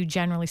property, you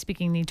generally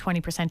speaking need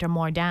 20% or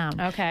more down.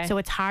 Okay. So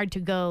it's hard to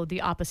go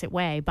the opposite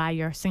way. Buy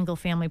your single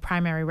family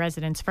primary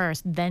residence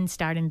first, then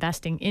start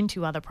investing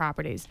into other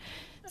properties.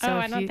 So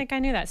I don't think I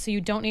knew that. So you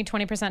don't need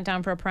 20%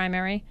 down for a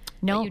primary?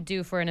 No. But you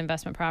do for an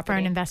investment property? For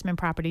an investment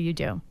property, you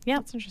do. Yep.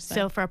 That's interesting.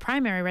 So for a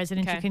primary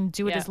residence, you can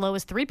do it as low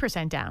as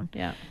 3% down.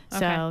 Yeah.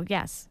 So,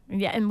 yes.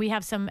 Yeah, and we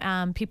have some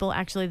people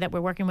actually that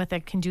we're working with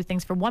that can do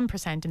things for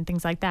 1% and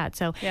things like that.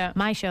 So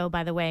my show,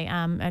 by the way,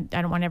 I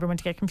don't want everyone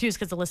to get confused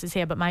because Alyssa's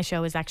here, but my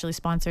show is actually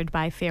sponsored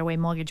by Fairway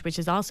Mortgage, which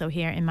is also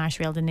here in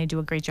Marshfield, and they do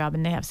a great job,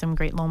 and they have some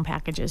great loan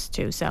packages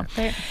too. So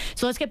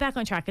let's get back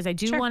on track, because I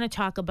do want to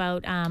talk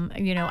about,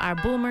 our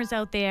boomers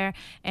out there,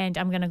 and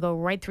I'm going to go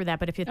right through that.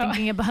 But if you're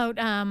thinking about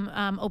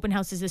open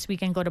houses this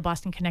weekend, go to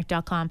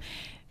bostonconnect.com.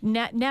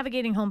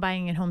 Navigating home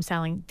buying and home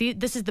selling.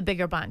 This is the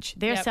bigger bunch.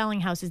 They're selling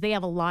houses. They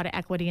have a lot of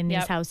equity in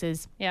these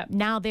houses.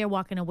 Now they're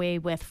walking away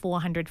with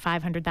 $400,000,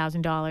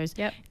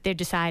 $500,000. They're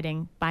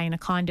deciding buying a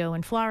condo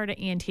in Florida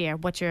and here.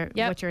 What's your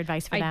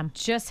advice for them? I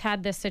just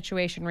had this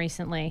situation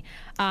recently.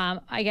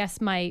 I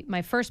guess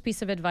my first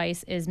piece of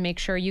advice is make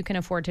sure you can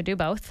afford to do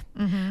both.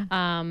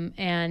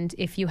 And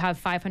if you have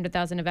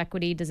 $500,000 of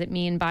equity, does it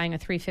mean buying a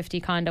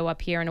 $350,000 condo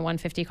up here and a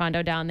 $150,000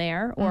 condo down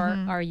there, or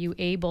are you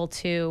able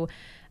to?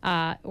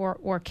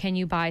 Or can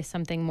you buy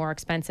something more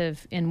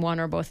expensive in one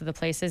or both of the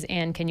places,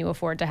 and can you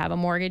afford to have a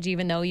mortgage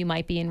even though you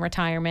might be in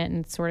retirement?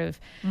 And it's sort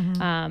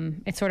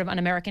of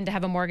un-American to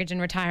have a mortgage in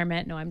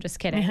retirement. No, I'm just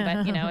kidding.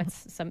 But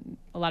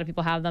a lot of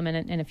people have them,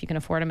 and if you can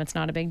afford them, it's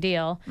not a big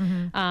deal.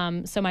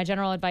 So my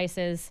general advice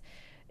is,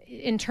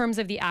 in terms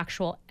of the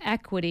actual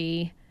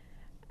equity,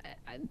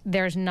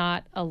 there's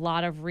not a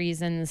lot of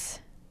reasons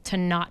to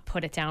not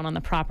put it down on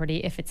the property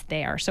if it's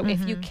there. So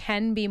if you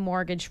can be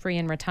mortgage free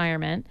in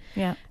retirement,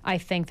 I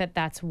think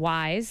that's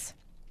wise.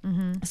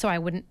 So I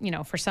wouldn't,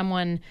 for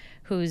someone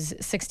who's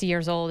 60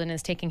 years old and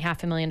is taking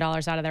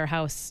 $500,000 out of their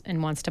house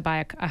and wants to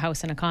buy a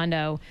house and a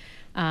condo,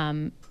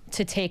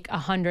 to take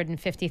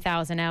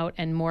 $150,000 out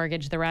and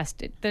mortgage the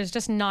rest, there's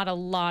just not a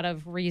lot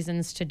of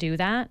reasons to do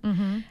that.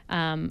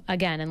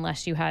 Again,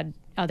 unless you had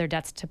other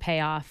debts to pay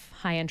off,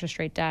 high interest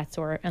rate debts,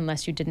 or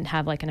unless you didn't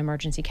have like an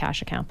emergency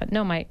cash account. But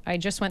no, I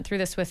just went through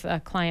this with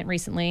a client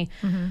recently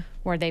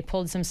where they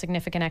pulled some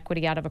significant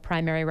equity out of a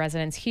primary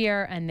residence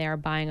here, and they're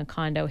buying a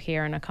condo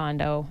here and a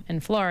condo in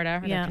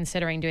Florida. They're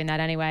considering doing that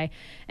anyway.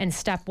 And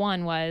step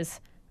one was,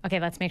 okay,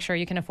 let's make sure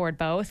you can afford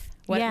both.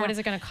 What is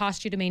it going to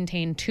cost you to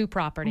maintain two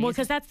properties? Well,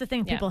 because that's the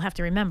thing people have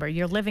to remember.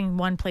 You're living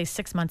one place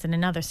 6 months and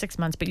another 6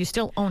 months, but you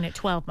still own it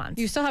 12 months.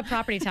 You still have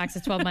property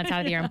taxes 12 months out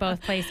of the year in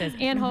both places,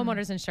 and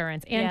homeowners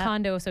insurance, and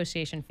condo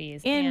association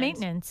fees. And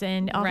maintenance,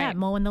 and all that,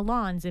 mowing the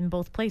lawns in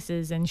both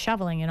places, and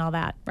shoveling and all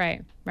that.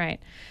 Right.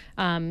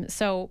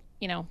 So,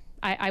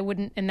 I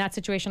wouldn't, in that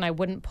situation, I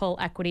wouldn't pull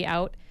equity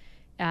out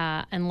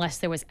unless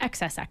there was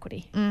excess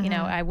equity. You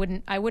know, I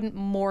wouldn't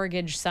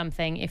mortgage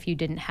something if you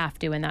didn't have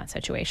to in that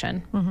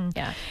situation.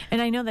 Yeah.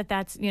 And I know that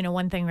that's, you know,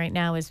 one thing right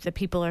now is that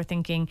people are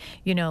thinking,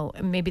 you know,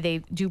 maybe they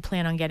do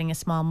plan on getting a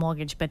small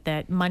mortgage, but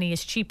that money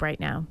is cheap right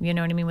now. You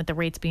know what I mean? With the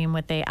rates being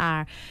what they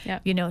are.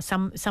 Yep. You know,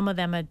 some of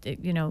them are,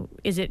 you know,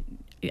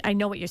 I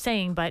know what you're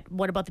saying, but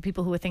what about the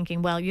people who are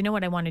thinking, well, you know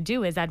what I want to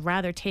do is I'd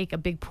rather take a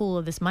big pool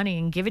of this money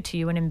and give it to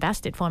you and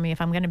invest it for me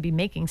if I'm going to be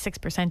making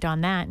 6%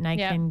 on that and I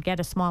can get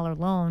a smaller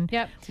loan.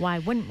 Yep. Why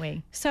wouldn't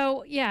we?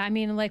 So, yeah, I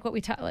mean, like what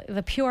we talk,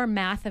 the pure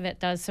math of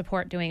it does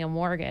support doing a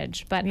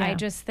mortgage, but I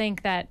just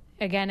think that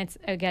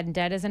again,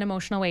 debt is an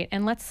emotional weight.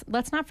 And let's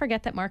not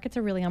forget that markets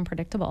are really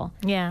unpredictable.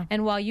 Yeah.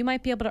 And while you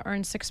might be able to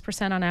earn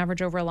 6% on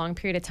average over a long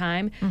period of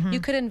time, you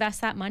could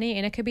invest that money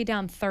and it could be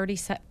down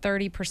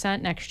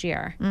 30% next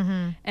year.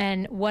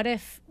 And what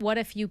if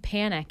you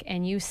panic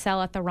and you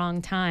sell at the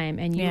wrong time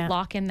and you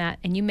lock in that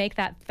and you make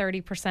that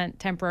 30%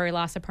 temporary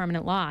loss a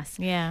permanent loss?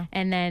 Yeah.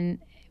 And then,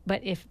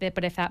 but if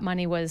that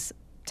money was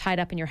tied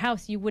up in your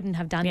house, you wouldn't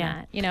have done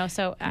that. You know,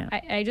 so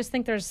I just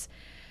think there's.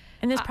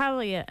 And there's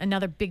probably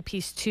another big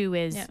piece, too,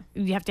 is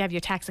you have to have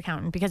your tax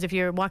accountant. Because if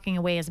you're walking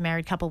away as a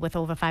married couple with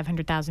over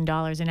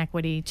 $500,000 in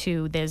equity,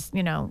 too, there's,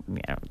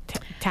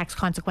 tax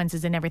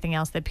consequences and everything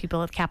else that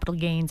people have capital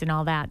gains and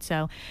all that.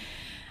 So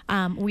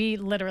we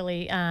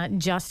literally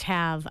just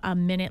have a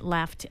minute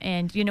left.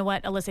 And you know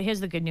what, Alyssa, here's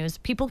the good news.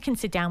 People can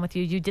sit down with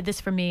you. You did this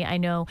for me. I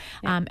know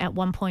at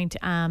one point,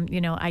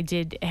 I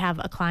did have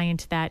a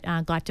client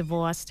that got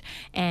divorced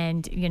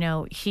and,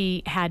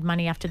 he had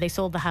money after they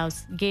sold the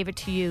house, gave it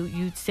to you.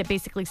 You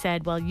basically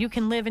said, well, you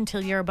can live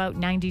until you're about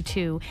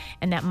 92.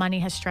 And that money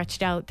has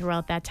stretched out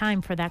throughout that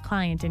time for that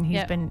client. And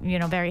he's been,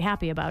 very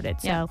happy about it.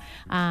 So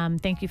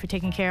thank you for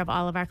taking care of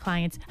all of our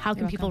clients. How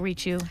can people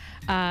reach you?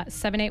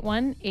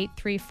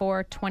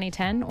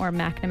 781-834-2010 or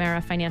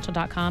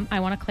McNamaraFinancial.com. I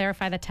want to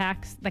clarify the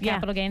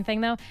capital gain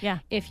thing though. Yeah.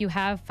 If you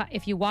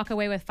walk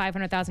away with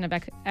 $500,000 of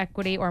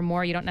equity or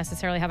more, you don't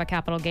necessarily have a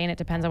capital gain. It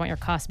depends on what your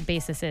cost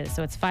basis is.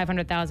 So it's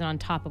 $500,000 on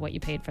top of what you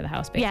paid for the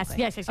house, basically.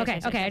 Yes.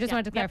 Okay. I just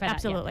wanted to clarify that.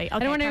 Absolutely. Yeah.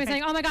 Okay, I don't want anyone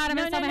saying, "Oh my God, I'm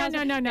going to sell my house."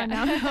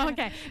 No.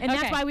 Okay. And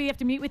that's why we have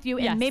to meet with you.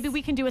 And maybe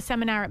we can do a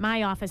seminar at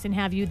my office and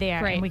have you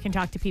there, and we can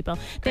talk to people.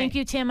 Thank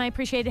you, Tim. I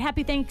appreciate it.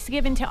 Happy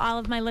Thanksgiving to all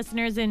of my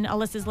listeners and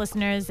Alyssa's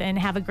listeners, and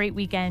have a great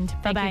weekend.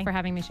 Bye-bye. Thank you for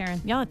having me, Sharon.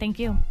 Thank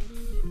you.